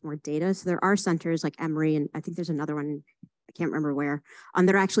just wants more data. So there are centers like Emory, and I think there's another one, I can't remember where,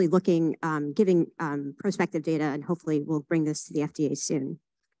 that are actually looking, giving prospective data, and hopefully we'll bring this to the FDA soon.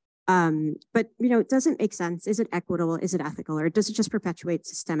 But, it doesn't make sense. Is it equitable? Is it ethical? Or does it just perpetuate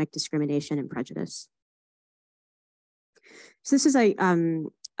systemic discrimination and prejudice? So this is a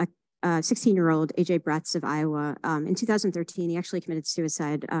 16-year-old AJ Bretz of Iowa. In 2013, he actually committed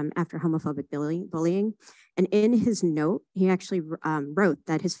suicide after homophobic bullying. And in his note, he actually wrote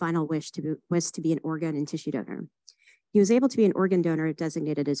that his final wish was to be an organ and tissue donor. He was able to be an organ donor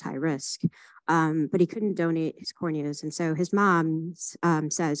designated as high risk, but he couldn't donate his corneas. And so his mom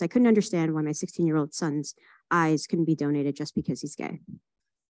says, "I couldn't understand why my 16-year-old son's eyes couldn't be donated just because he's gay."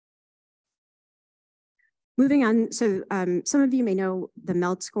 Moving on, so some of you may know the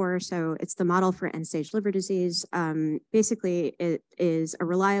MELD score. So it's the model for end-stage liver disease. Basically, it is a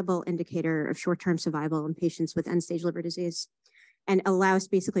reliable indicator of short-term survival in patients with end-stage liver disease, and allows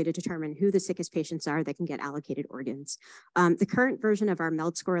basically to determine who the sickest patients are that can get allocated organs. The current version of our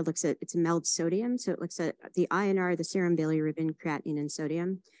MELD score it's MELD sodium. So it looks at the INR, the serum bilirubin, creatinine, and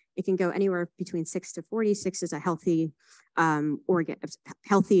sodium. It can go anywhere between 6 to 40. 6 is a healthy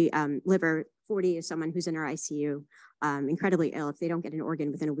liver. 40 is someone who's in our ICU, incredibly ill. If they don't get an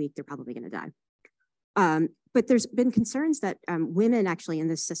organ within a week, they're probably going to die. But there's been concerns that women actually in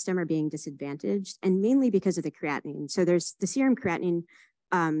this system are being disadvantaged, and mainly because of the creatinine. So there's the serum creatinine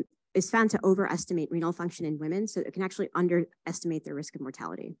is found to overestimate renal function in women, so it can actually underestimate their risk of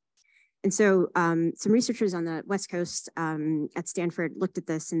mortality. And so some researchers on the West Coast at Stanford looked at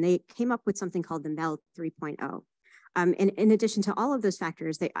this, and they came up with something called the MELD 3.0. And in addition to all of those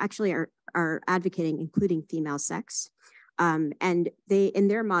factors, they actually are advocating including female sex. And in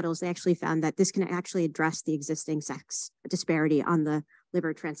their models, they actually found that this can actually address the existing sex disparity on the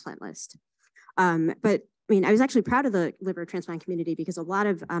liver transplant list. But I mean, I was actually proud of the liver transplant community because a lot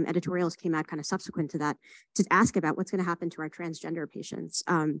of editorials came out kind of subsequent to that to ask about what's going to happen to our transgender patients.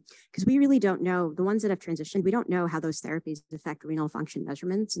 Because we really don't know, the ones that have transitioned, we don't know how those therapies affect renal function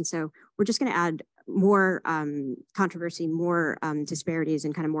measurements. And so we're just going to add more controversy, more disparities,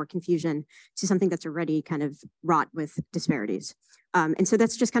 and kind of more confusion to something that's already kind of wrought with disparities. And so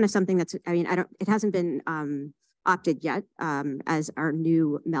that's just kind of something that's, I mean, it hasn't been opted yet as our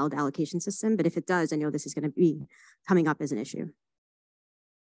new MELD allocation system, but if it does, I know this is going to be coming up as an issue.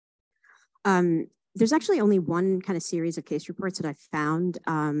 There's actually only one kind of series of case reports that I found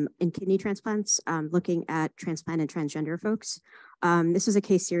in kidney transplants looking at transplant and transgender folks. This is a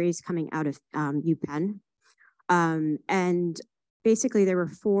case series coming out of UPenn. And basically there were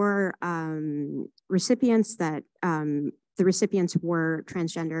 4 recipients that the recipients were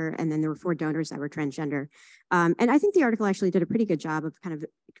transgender, and then there were 4 donors that were transgender. And I think the article actually did a pretty good job of kind of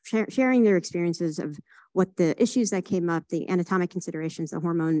sharing their experiences of what the issues that came up, the anatomic considerations, the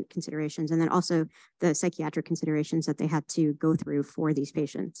hormone considerations, and then also the psychiatric considerations that they had to go through for these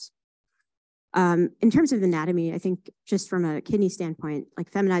patients. In terms of anatomy, I think just from a kidney standpoint, like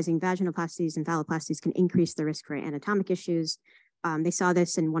feminizing vaginoplasties and phalloplasties can increase the risk for anatomic issues. They saw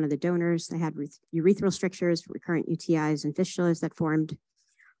this in one of the donors. They had urethral strictures, recurrent UTIs, and fistulas that formed.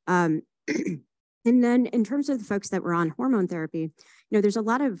 And then in terms of the folks that were on hormone therapy, there's a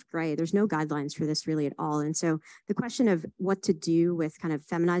lot of gray. There's no guidelines for this really at all. And so the question of what to do with kind of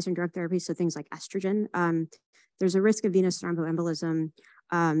feminizing drug therapy, so things like estrogen, there's a risk of venous thromboembolism,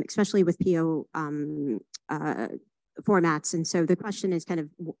 especially with PO formats. And so the question is kind of,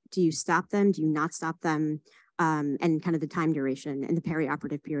 do you stop them? Do you not stop them? And kind of the time duration and the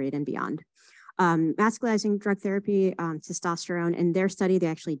perioperative period and beyond. Masculizing drug therapy, testosterone. In their study, they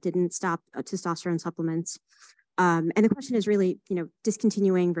actually didn't stop testosterone supplements. And the question is really,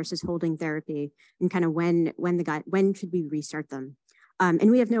 discontinuing versus holding therapy, and kind of when should we restart them?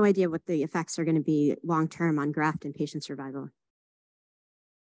 And we have no idea what the effects are going to be long-term on graft and patient survival.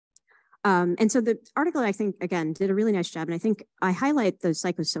 And so the article, I think, again, did a really nice job. And I think I highlight the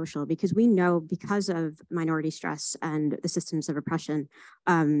psychosocial because we know, because of minority stress and the systems of oppression,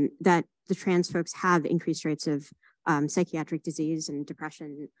 that the trans folks have increased rates of psychiatric disease and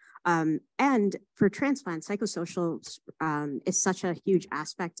depression. And for transplant, psychosocial is such a huge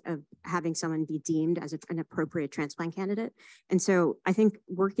aspect of having someone be deemed as an appropriate transplant candidate. And so I think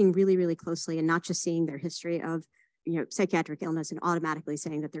working really, really closely and not just seeing their history of psychiatric illness and automatically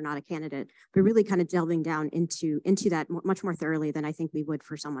saying that they're not a candidate, but really kind of delving down into that much more thoroughly than I think we would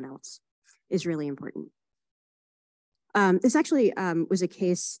for someone else is really important. This actually was a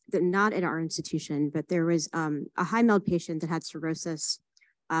case that not at our institution, but there was a high MELD patient that had cirrhosis.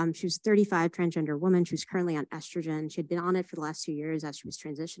 She was 35, transgender woman. She was currently on estrogen. She had been on it for the last 2 years as she was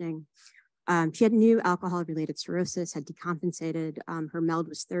transitioning. She had new alcohol-related cirrhosis, had decompensated. Her MELD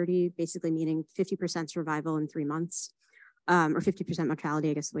was 30, basically meaning 50% survival in 3 months, or 50% mortality,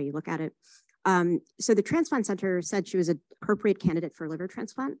 I guess the way you look at it. So the transplant center said she was an appropriate candidate for liver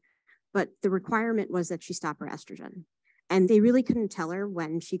transplant, but the requirement was that she stop her estrogen. And they really couldn't tell her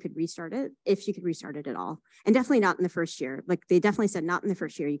when she could restart it, if she could restart it at all. And definitely not in the first year. Like they definitely said, not in the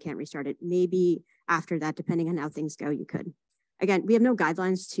first year, you can't restart it. Maybe after that, depending on how things go, you could. Again, we have no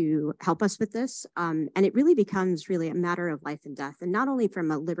guidelines to help us with this. And it really becomes really a matter of life and death. And not only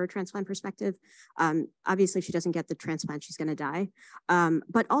from a liver transplant perspective, obviously if she doesn't get the transplant, she's gonna die.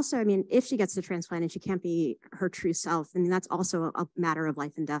 But also, I mean, if she gets the transplant and she can't be her true self, I mean, that's also a matter of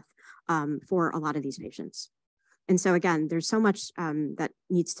life and death for a lot of these patients. And so again, there's so much that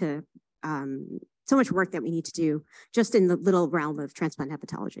needs to, so much work that we need to do just in the little realm of transplant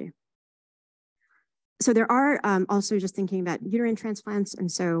hepatology. So there are also just thinking about uterine transplants.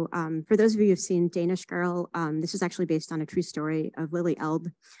 And so for those of you who've seen Danish Girl, this is actually based on a true story of Lily Eld.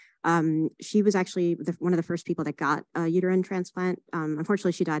 She was actually one of the first people that got a uterine transplant.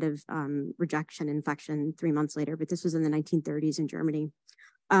 Unfortunately, she died of rejection infection 3 months later, but this was in the 1930s in Germany.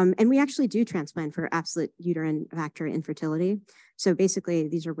 And we actually do transplant for absolute uterine factor infertility. So basically,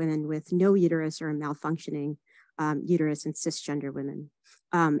 these are women with no uterus or a malfunctioning uterus and cisgender women.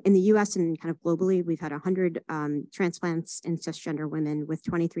 In the US and kind of globally, we've had 100 transplants in cisgender women with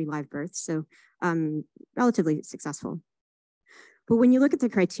 23 live births, so relatively successful. But when you look at the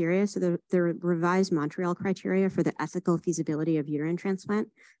criteria, so the revised Montreal criteria for the ethical feasibility of uterine transplant,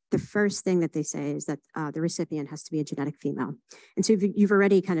 the first thing that they say is that the recipient has to be a genetic female. And so you've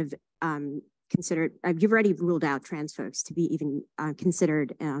already kind of considered, you've already ruled out trans folks to be even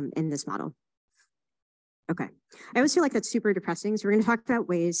considered in this model. Okay, I always feel like that's super depressing. So we're going to talk about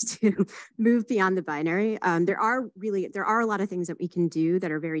ways to move beyond the binary. There are a lot of things that we can do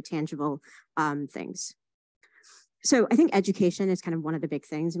that are very tangible things. So I think education is kind of one of the big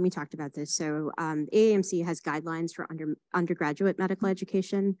things, and we talked about this. So AAMC has guidelines for undergraduate medical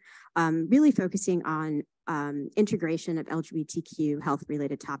education, really focusing on integration of LGBTQ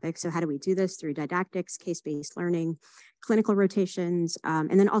health-related topics. So how do we do this? Through didactics, case-based learning, clinical rotations,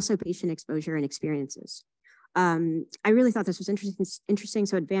 and then also patient exposure and experiences. I really thought this was interesting.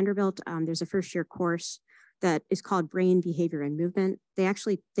 So at Vanderbilt, there's a first-year course that is called Brain, Behavior, and Movement. They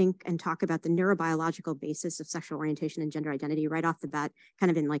actually think and talk about the neurobiological basis of sexual orientation and gender identity right off the bat,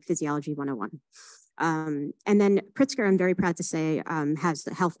 kind of in like Physiology 101. And then Pritzker, I'm very proud to say, has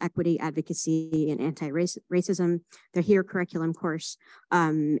the health equity, advocacy, and anti-racism, the HERE curriculum course.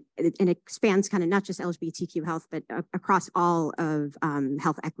 And it expands kind of not just LGBTQ health, but across all of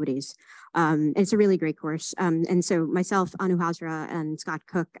health equities. And it's a really great course. And so myself, Anu Hazra, and Scott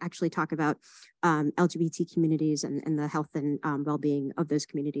Cook actually talk about LGBT communities and the health and well-being of those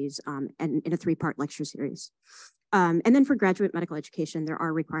communities and in a 3-part lecture series. And then for graduate medical education, there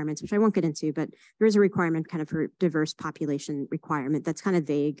are requirements, which I won't get into, but there is a requirement kind of for diverse population requirement that's kind of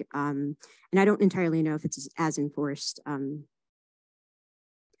vague. And I don't entirely know if it's as enforced.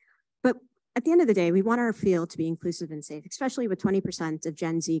 But at the end of the day, we want our field to be inclusive and safe, especially with 20% of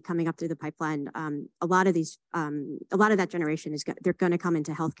Gen Z coming up through the pipeline. A lot of that generation they're going to come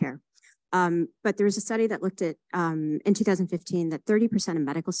into healthcare. But there was a study that looked at in 2015 that 30% of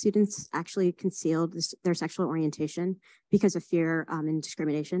medical students actually concealed their sexual orientation because of fear and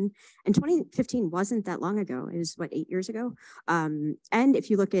discrimination. And 2015 wasn't that long ago. It was, what, 8 years ago? And if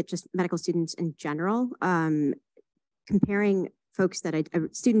you look at just medical students in general, comparing folks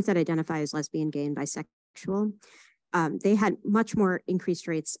students that identify as lesbian, gay, and bisexual, they had much more increased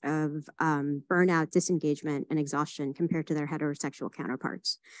rates of burnout, disengagement, and exhaustion compared to their heterosexual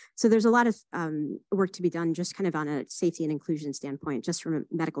counterparts. So there's a lot of work to be done just kind of on a safety and inclusion standpoint, just from a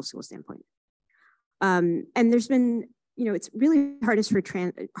medical school standpoint. And there's been, it's really hardest for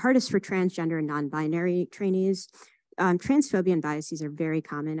transgender and non-binary trainees. Transphobia and biases are very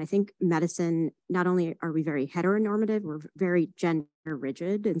common. I think medicine, not only are we very heteronormative, we're very gender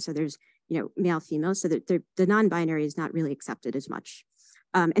rigid. And so there's, male, female, so that the non-binary is not really accepted as much.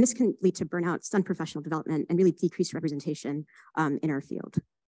 And this can lead to burnout, stunt professional development, and really decreased representation in our field.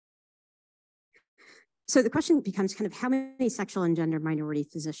 So the question becomes kind of how many sexual and gender minority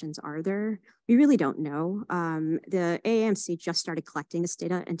physicians are there? We really don't know. The AAMC just started collecting this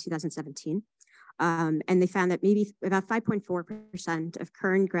data in 2017. And they found that maybe about 5.4% of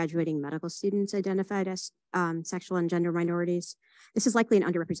current graduating medical students identified as sexual and gender minorities. This is likely an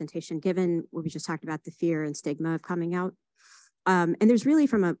underrepresentation given what we just talked about, the fear and stigma of coming out. And there's really,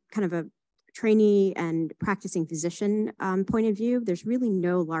 from a kind of a trainee and practicing physician point of view, there's really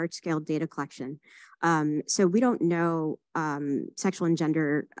no large scale data collection. So we don't know sexual and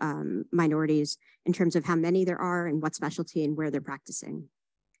gender minorities in terms of how many there are and what specialty and where they're practicing.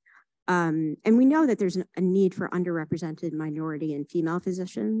 And we know that there's a need for underrepresented minority and female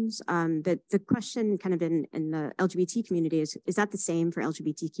physicians. But the question kind of in the LGBT community is that the same for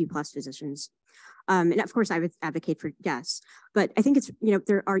LGBTQ plus physicians? And of course, I would advocate for yes. But I think it's,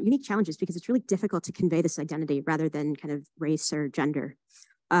 there are unique challenges because it's really difficult to convey this identity rather than kind of race or gender.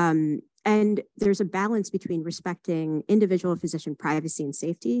 And there's a balance between respecting individual physician privacy and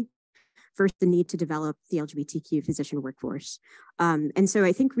safety versus the need to develop the LGBTQ physician workforce. And so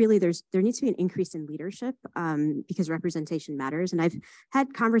I think really there needs to be an increase in leadership because representation matters. And I've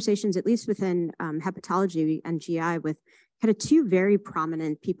had conversations, at least within hepatology and GI, with kind of two very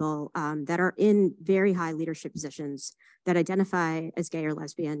prominent people that are in very high leadership positions that identify as gay or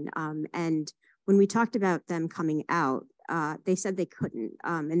lesbian. And when we talked about them coming out, they said they couldn't.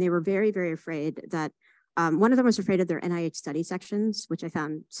 And they were very, very afraid that one of them was afraid of their NIH study sections, which I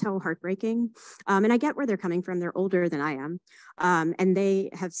found so heartbreaking. And I get where they're coming from. They're older than I am. And they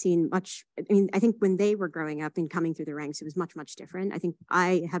have seen much, I think when they were growing up and coming through the ranks, it was much, much different. I think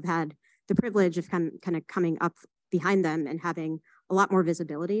I have had the privilege of kind of coming up behind them and having a lot more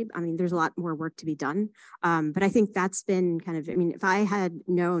visibility. I mean, there's a lot more work to be done. But I think that's been kind of, if I had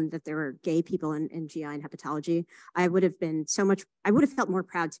known that there were gay people in GI and hepatology, I would have felt more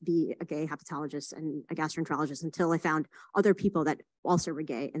proud to be a gay hepatologist and a gastroenterologist until I found other people that also were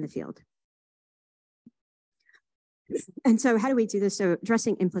gay in the field. And so how do we do this? So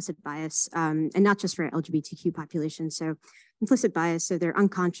addressing implicit bias, and not just for LGBTQ populations. So implicit bias, so they're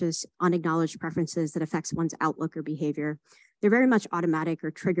unconscious, unacknowledged preferences that affects one's outlook or behavior. They're very much automatic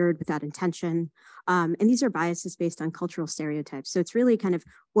or triggered without intention. And these are biases based on cultural stereotypes. So it's really kind of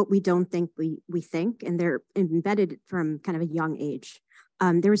what we don't think we think, and they're embedded from kind of a young age.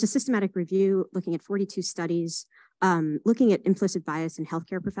 There was a systematic review looking at 42 studies, looking at implicit bias in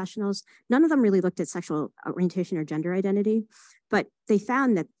healthcare professionals. None of them really looked at sexual orientation or gender identity, but they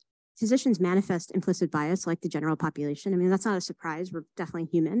found that physicians manifest implicit bias like the general population. I mean, that's not a surprise. We're definitely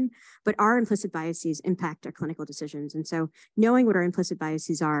human, but our implicit biases impact our clinical decisions. And so knowing what our implicit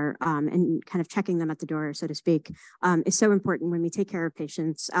biases are and kind of checking them at the door, so to speak, is so important when we take care of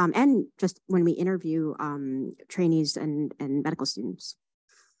patients and just when we interview trainees and medical students.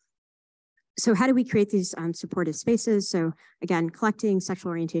 So how do we create these supportive spaces? So again, collecting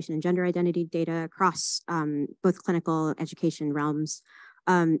sexual orientation and gender identity data across both clinical education realms.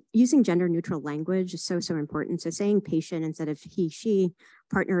 Using gender neutral language is so important. So saying patient instead of he, she,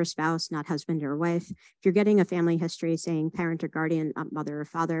 partner or spouse, not husband or wife. If you're getting a family history, saying parent or guardian, not mother or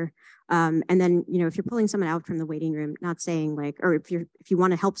father. And then, if you're pulling someone out from the waiting room, not saying like, or if you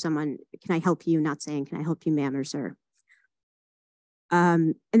want to help someone, can I help you? Not saying, can I help you, ma'am or sir?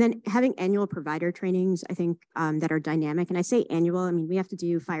 And then having annual provider trainings, I think, that are dynamic. And I say annual, we have to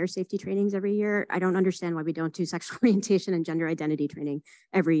do fire safety trainings every year. I don't understand why we don't do sexual orientation and gender identity training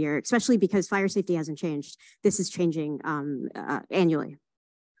every year, especially because fire safety hasn't changed. This is changing annually.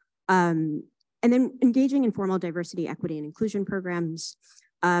 And then engaging in formal diversity, equity, and inclusion programs.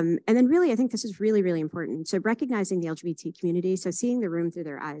 And then really, I think this is really, really important. So recognizing the LGBT community, so seeing the room through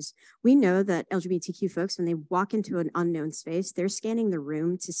their eyes. We know that LGBTQ folks, when they walk into an unknown space, they're scanning the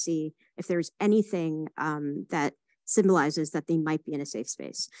room to see if there's anything that symbolizes that they might be in a safe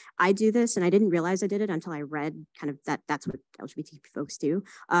space. I do this, and I didn't realize I did it until I read kind of that's what LGBT folks do.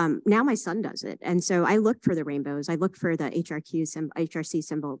 Now my son does it. And so I look for the rainbows. I look for the HRC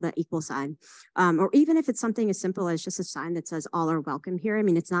symbol, the equal sign. Or even if it's something as simple as just a sign that says all are welcome here. I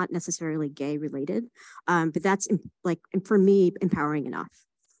mean, it's not necessarily gay related, but that's like, for me, empowering enough.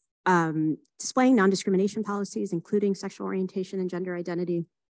 Displaying non-discrimination policies, including sexual orientation and gender identity.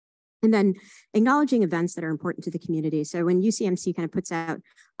 And then acknowledging events that are important to the community. So when UCMC kind of puts out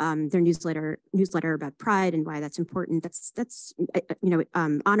their newsletter about Pride and why that's important, that's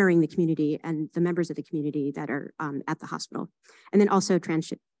honoring the community and the members of the community that are at the hospital. And then also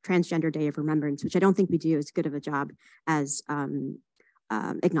Transgender Day of Remembrance, which I don't think we do as good of a job as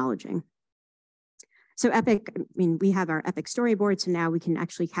acknowledging. So EPIC, I mean, we have our EPIC storyboard, so now we can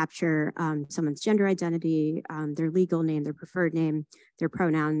actually capture someone's gender identity, their legal name, their preferred name, their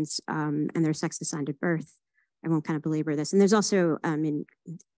pronouns, and their sex assigned at birth. I won't kind of belabor this. And there's also,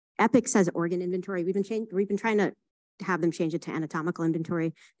 EPIC says organ inventory. We've been trying to have them change it to anatomical inventory.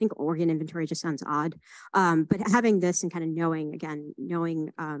 I think organ inventory just sounds odd. But having this and kind of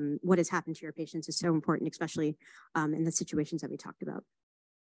knowing what has happened to your patients is so important, especially in the situations that we talked about.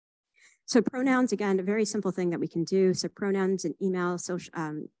 So pronouns, again, a very simple thing that we can do. So pronouns in email,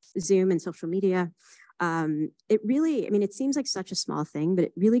 Zoom and social media. It really, I mean, it seems like such a small thing, but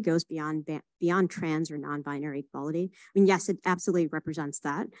it really goes beyond trans or non-binary equality. I mean, yes, it absolutely represents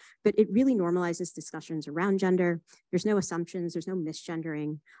that, but it really normalizes discussions around gender. There's no assumptions, there's no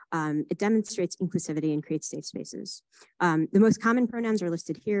misgendering. It demonstrates inclusivity and creates safe spaces. The most common pronouns are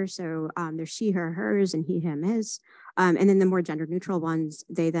listed here. So there's she, her, hers, and he, him, his. And then the more gender neutral ones,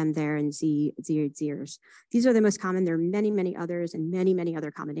 they, them, their, and z, zers. These are the most common. There are many, many others and many, many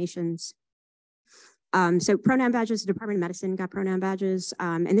other combinations. So pronoun badges, the Department of Medicine got pronoun badges.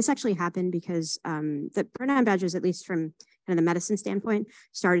 And this actually happened because the pronoun badges, at least from kind of the medicine standpoint,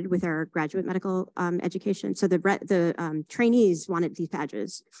 started with our graduate medical education. So the trainees wanted these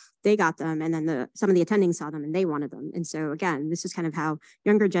badges. They got them, and then some of the attendings saw them and they wanted them. And so again, this is kind of how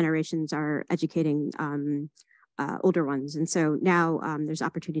younger generations are educating older ones. And so now there's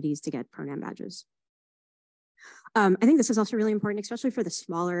opportunities to get pronoun badges. I think this is also really important, especially for the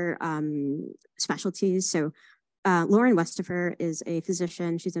smaller specialties. So Lauren Westifer is a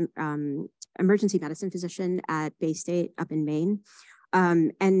physician. She's an emergency medicine physician at Bay State up in Maine.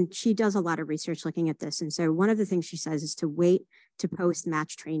 And she does a lot of research looking at this. And so one of the things she says is to wait to post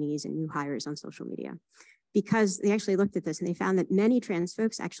match trainees and new hires on social media, because they actually looked at this and they found that many trans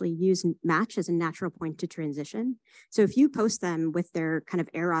folks actually use match as a natural point to transition. So if you post them with their kind of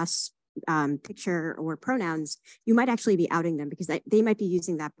eros picture or pronouns, you might actually be outing them because they might be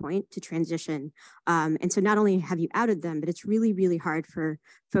using that point to transition. And so not only have you outed them, but it's really, really hard for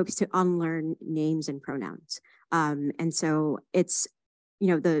folks to unlearn names and pronouns. And so it's, you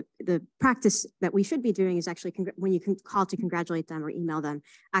know, the practice that we should be doing is actually when you can call to congratulate them or email them,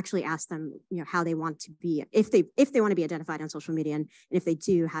 actually ask them, you know, how they want to be, if they want to be identified on social media, and if they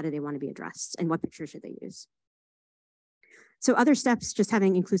do, how do they want to be addressed and what picture should they use? So other steps, just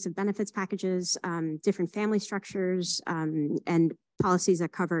having inclusive benefits packages, different family structures, and policies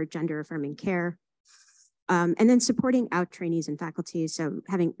that cover gender affirming care. And then supporting out trainees and faculty. So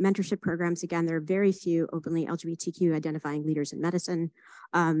having mentorship programs. Again, there are very few openly LGBTQ identifying leaders in medicine,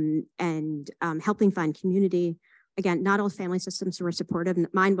 and helping find community. Again, not all family systems were supportive.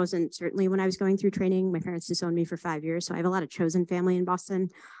 Mine wasn't, certainly when I was going through training. My parents disowned me for 5 years. So I have a lot of chosen family in Boston.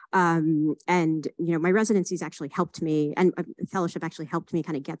 And, you know, my residencies actually helped me, and fellowship actually helped me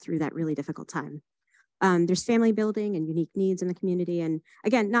kind of get through that really difficult time. There's family building and unique needs in the community. And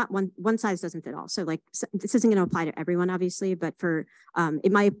again, not one size doesn't fit all. So like, this isn't going to apply to everyone, obviously, but for,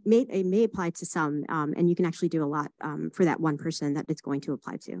 it may apply to some, and you can actually do a lot for that one person that it's going to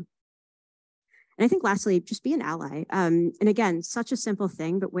apply to. And I think lastly, just be an ally. And again, such a simple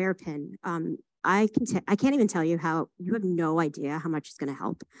thing, but wear a pin. I can't even tell you how, you have no idea how much it's going to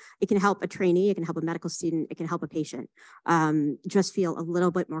help. It can help a trainee, it can help a medical student, it can help a patient just feel a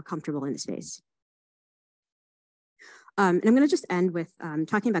little bit more comfortable in the space. And I'm going to just end with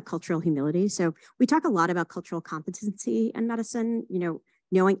talking about cultural humility. So we talk a lot about cultural competency in medicine, you know,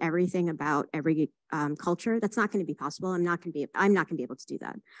 knowing everything about every culture. That's not going to be possible. I'm not going to be able to do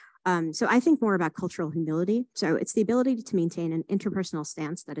that. So I think more about cultural humility. So it's the ability to maintain an interpersonal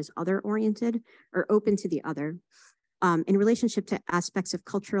stance that is other-oriented or open to the other in relationship to aspects of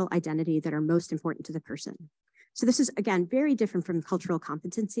cultural identity that are most important to the person. So this is, again, very different from cultural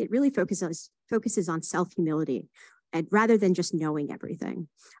competency. It really focuses on self-humility. and rather than just knowing everything.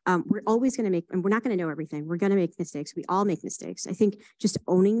 We're always going to make, and we're not going to know everything. We're going to make mistakes. We all make mistakes. I think just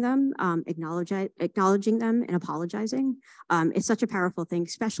owning them, acknowledging them and apologizing is such a powerful thing,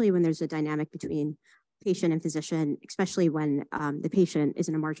 especially when there's a dynamic between patient and physician, especially when the patient is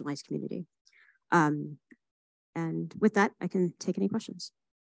in a marginalized community. And with that, I can take any questions.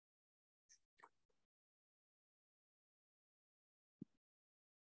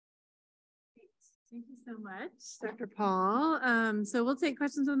 Thank you so much, Dr. Paul. So we'll take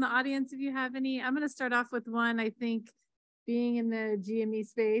questions from the audience if you have any. I'm going to start off with one. I think being in the GME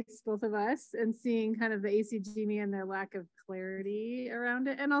space, both of us, and seeing kind of the ACGME and their lack of clarity around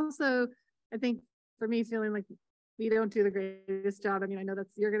it. And also, I think for me, feeling like we don't do the greatest job. I mean, I know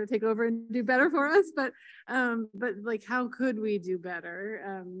that's you're going to take over and do better for us, but like, how could we do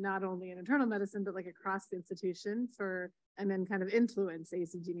better? Not only in internal medicine, but like across the institution and then kind of influence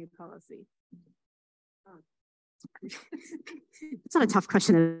ACGME policy. It's not a tough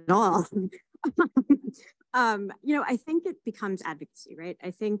question at all. I think it becomes advocacy, right?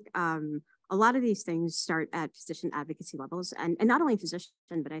 I think a lot of these things start at physician advocacy levels, and not only physician,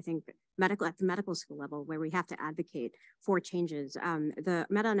 but I think at the medical school level, where we have to advocate for changes. The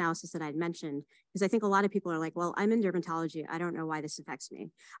meta-analysis that I mentioned, because I think a lot of people are like, well, I'm in dermatology, I don't know why this affects me.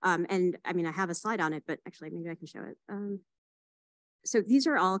 And I mean, I have a slide on it, but actually maybe I can show it. So these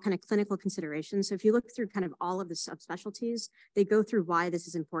are all kind of clinical considerations. So if you look through kind of all of the subspecialties, they go through why this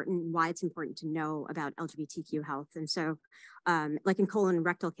is important, why it's important to know about LGBTQ health. And so like in colon and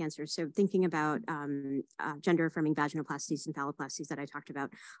rectal cancer, so thinking about gender affirming vaginoplasties and phalloplasties that I talked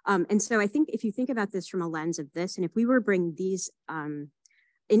about. And so I think if you think about this from a lens of this, and if we were to bring these, and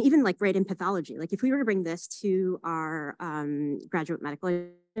even like right in pathology, like if we were to bring this to our graduate medical,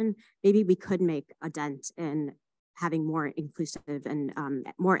 maybe we could make a dent in having more inclusive and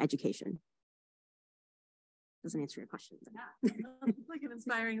more education. Doesn't answer your question. Yeah, it's like an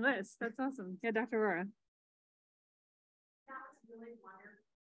inspiring list. That's awesome. Yeah, Dr. Aurora. That was really wonderful.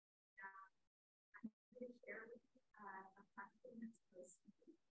 I'm going to share with you a question that's close to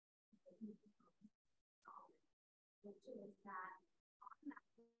me, which is that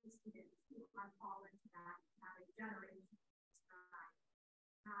automatically students who are fall into that generation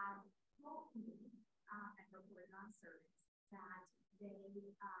have told me and reported on surveys that they,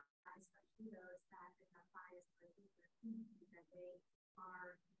 especially those that identify as community, that they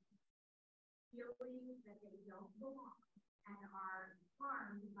are feeling that they don't belong and are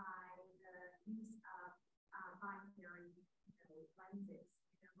harmed by the use of binary lenses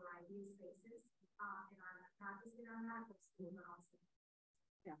in a variety of spaces, not just in our medical school, but also.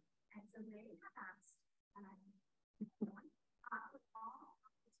 Yeah. And so they have asked, and I'm with all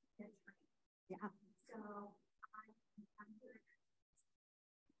get trained. Yeah. So I'm here.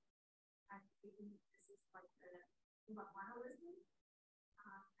 I think this is like the want to listen,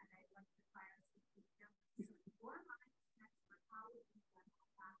 and I like the fire to keep them. So before my next colleague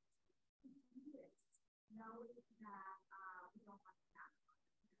know that we don't want that.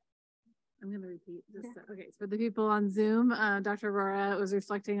 I'm going to repeat this. Okay, so for the people on Zoom, Dr. Aurora was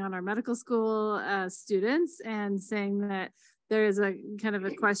reflecting on our medical school students and saying that there is a kind of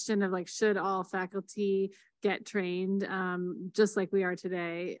a question of like, should all faculty get trained just like we are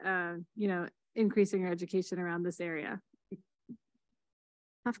today, increasing our education around this area?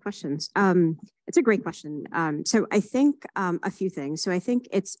 Tough questions. It's a great question. So I think a few things. So I think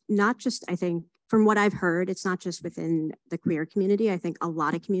it's not just, from what I've heard, it's not just within the queer community. I think a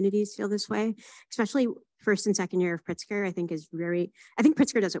lot of communities feel this way, especially first and second year of Pritzker. I think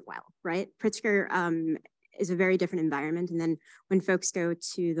Pritzker does it well, right? Pritzker is a very different environment. And then when folks go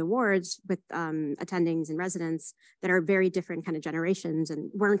to the wards with attendings and residents that are very different kind of generations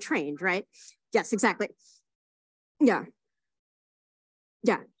and weren't trained, right? Yes, exactly. Yeah.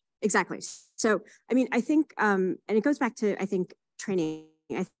 Yeah, exactly. So, I mean, I think, and it goes back to, I think, training.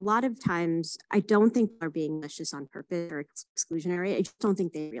 A lot of times, I don't think they're being malicious on purpose or exclusionary. I just don't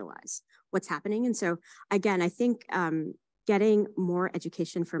think they realize what's happening. And so, again, I think getting more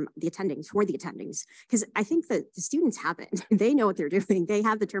education from the attendings, because I think that the students have it. They know what they're doing. They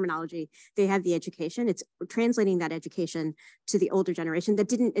have the terminology. They have the education. It's translating that education to the older generation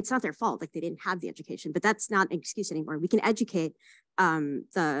that it's not their fault. Like they didn't have the education, but that's not an excuse anymore. We can educate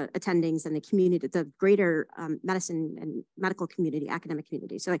the attendings and the community, the greater medicine and medical community, academic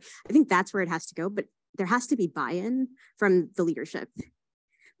community. So I think that's where it has to go, but there has to be buy-in from the leadership.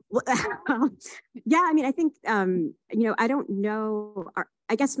 Yeah, I mean, I think, I don't know.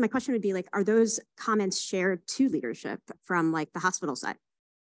 I guess my question would be like, are those comments shared to leadership from like the hospital side?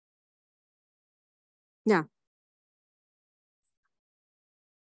 No.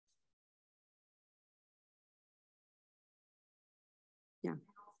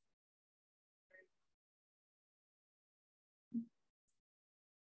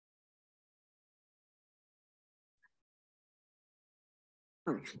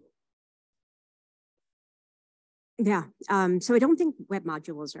 Oh, yeah. So I don't think web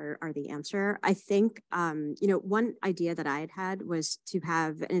modules are the answer. I think, one idea that I had was to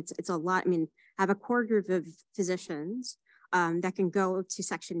have, and it's a lot, I mean, have a core group of physicians that can go to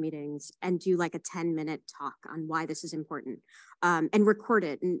section meetings and do like a 10-minute talk on why this is important, and record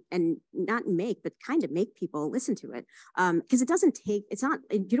it and not make, but kind of make people listen to it. Because it doesn't take,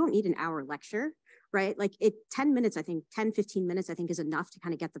 you don't need an hour lecture, right? Like 10 minutes, I think 10, 15 minutes, I think is enough to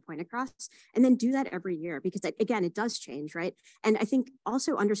kind of get the point across, and then do that every year because again, it does change, right? And I think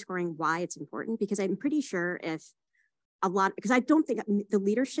also underscoring why it's important, because I'm pretty sure if because I don't think the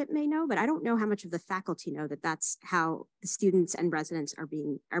leadership may know, but I don't know how much of the faculty know that that's how the students and residents are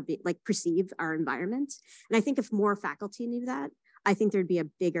being like perceive our environment. And I think if more faculty knew that, I think there'd be a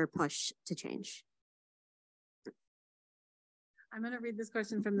bigger push to change. I'm going to read this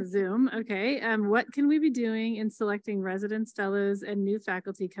question from the Zoom. Okay. What can we be doing in selecting residents, fellows, and new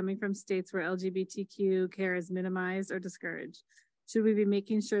faculty coming from states where LGBTQ care is minimized or discouraged? Should we be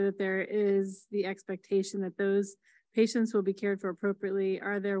making sure that there is the expectation that those patients will be cared for appropriately?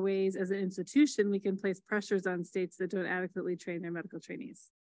 Are there ways as an institution we can place pressures on states that don't adequately train their medical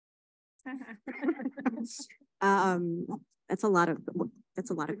trainees? That's a lot of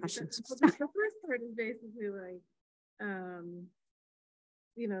questions. The first part is basically like,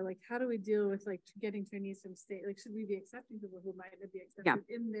 like how do we deal with like getting trainees from state? Like, should we be accepting people who might not be accepted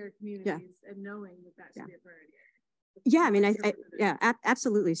in their communities and knowing that that should be a priority? Yeah, I mean,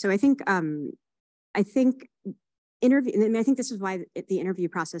 absolutely. So I think interview, and I think this is why the interview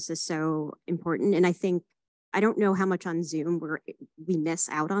process is so important. And I don't know how much on Zoom we miss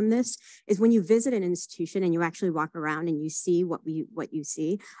out on this, is when you visit an institution and you actually walk around and you see what you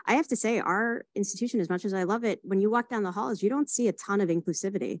see. I have to say, our institution, as much as I love it, when you walk down the halls, you don't see a ton of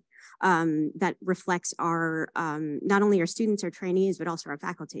inclusivity that reflects our not only our students, our trainees, but also our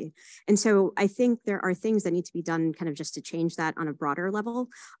faculty. And so I think there are things that need to be done kind of just to change that on a broader level.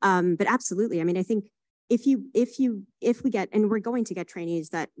 But absolutely, I mean, I think if we get, and we're going to get trainees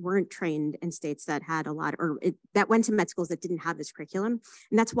that weren't trained in states that had a lot, that went to med schools that didn't have this curriculum.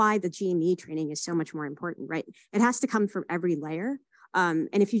 And that's why the GME training is so much more important, right? It has to come from every layer. And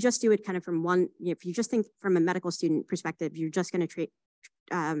if you just do it kind of from one, if you just think from a medical student perspective, you're just going to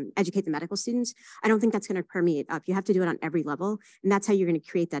educate the medical students, I don't think that's going to permeate up. You have to do it on every level. And that's how you're going to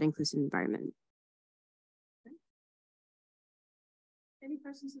create that inclusive environment. Any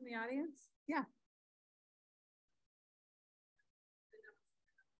questions from the audience? Yeah.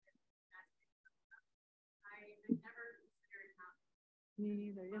 Me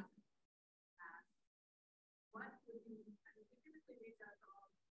neither, yeah. What would you, I mean, we typically reach out to all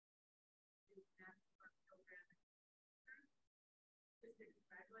program just to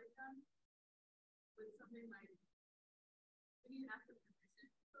congratulate them with something like, when you ask them permission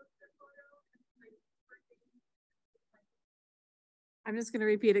to post their photo, like, I'm just going to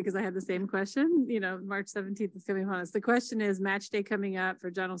repeat it because I had the same question. March 17th is coming upon us. The question is match day coming up for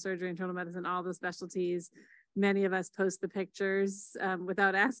general surgery, internal medicine, all the specialties. Many of us post the pictures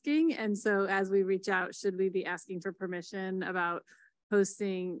without asking. And so as we reach out, should we be asking for permission about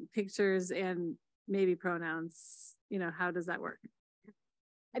posting pictures and maybe pronouns? How does that work?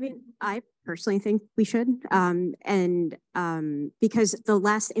 I mean, I personally think we should, because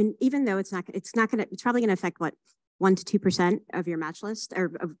and even though it's probably going to affect 1 to 2% of your match list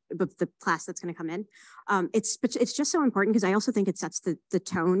or of the class that's going to come in. It's just so important because I also think it sets the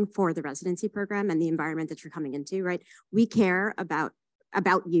tone for the residency program and the environment that you're coming into, right? We care about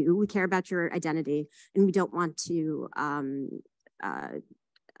you, we care about your identity, and we don't want to,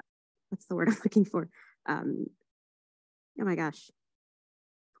 what's the word I'm looking for? Oh my gosh.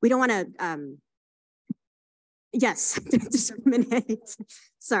 We don't want to, yes, discriminate,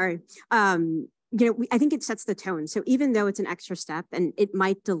 sorry. I think it sets the tone. So even though it's an extra step and it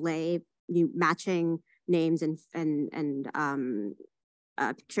might delay you matching names and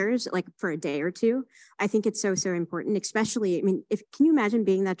pictures like for a day or two, I think it's so important, especially, I mean, can you imagine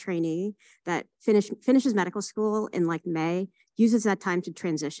being that trainee that finishes medical school in like May, uses that time to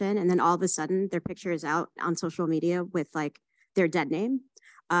transition, and then all of a sudden their picture is out on social media with like their dead name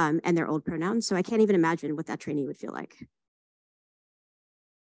and their old pronouns. So I can't even imagine what that trainee would feel like.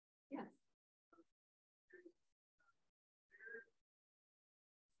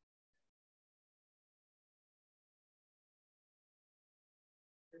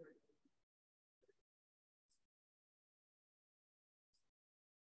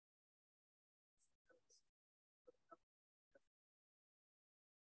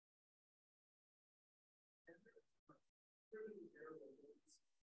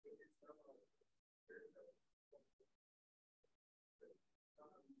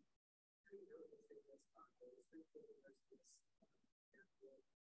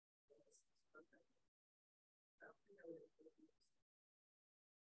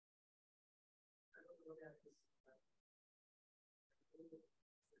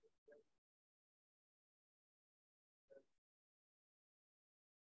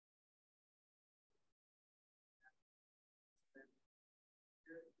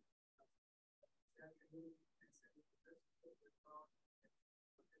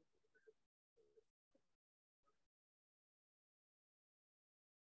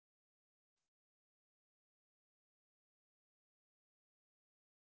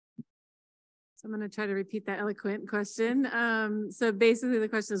 So I'm going to try to repeat that eloquent question. So basically the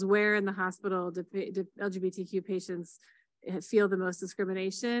question is, where in the hospital do LGBTQ patients feel the most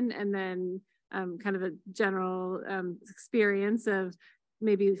discrimination? And then kind of a general experience of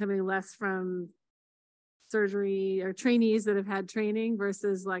maybe coming less from surgery or trainees that have had training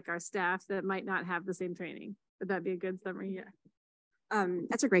versus like our staff that might not have the same training. Would that be a good summary? Yeah.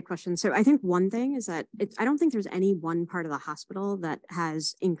 That's a great question. So I think one thing is that I don't think there's any one part of the hospital that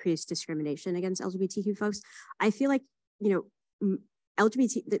has increased discrimination against LGBTQ folks. I feel like, the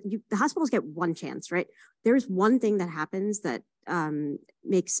hospitals get one chance, right? There's one thing that happens that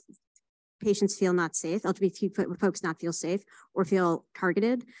makes patients feel not safe, LGBTQ folks not feel safe or feel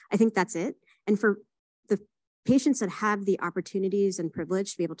targeted. I think that's it. And for the patients that have the opportunities and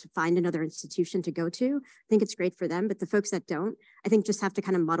privilege to be able to find another institution to go to, I think it's great for them. But the folks that don't, I think just have to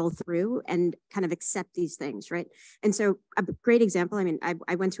kind of muddle through and kind of accept these things, right? And so a great example, I mean,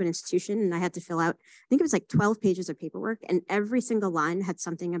 I went to an institution and I had to fill out, I think it was like 12 pages of paperwork, and every single line had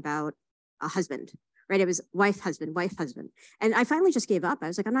something about a husband, right? It was wife, husband, wife, husband. And I finally just gave up. I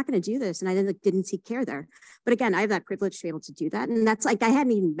was like, I'm not going to do this. And I didn't seek care there. But again, I have that privilege to be able to do that. And that's like, I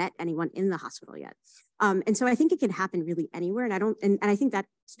hadn't even met anyone in the hospital yet. And so I think it can happen really anywhere. And I think that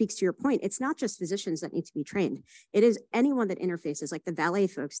speaks to your point. It's not just physicians that need to be trained. It is anyone that interfaces, like the valet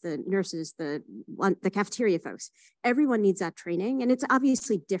folks, the nurses, the cafeteria folks. Everyone needs that training. And it's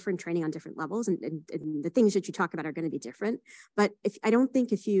obviously different training on different levels. And the things that you talk about are going to be different. But I don't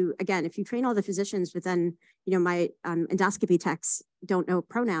think if you train all the physicians, but then, my endoscopy techs don't know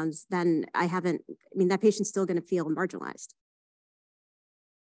pronouns, then that patient's still going to feel marginalized.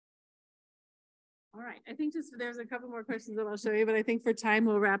 All right, I think there's a couple more questions that I'll show you, but I think for time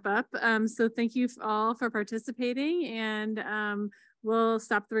we'll wrap up. So thank you all for participating, and we'll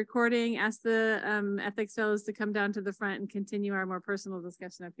stop the recording, ask the ethics fellows to come down to the front and continue our more personal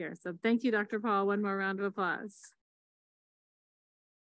discussion up here. So thank you, Dr. Paul. One more round of applause.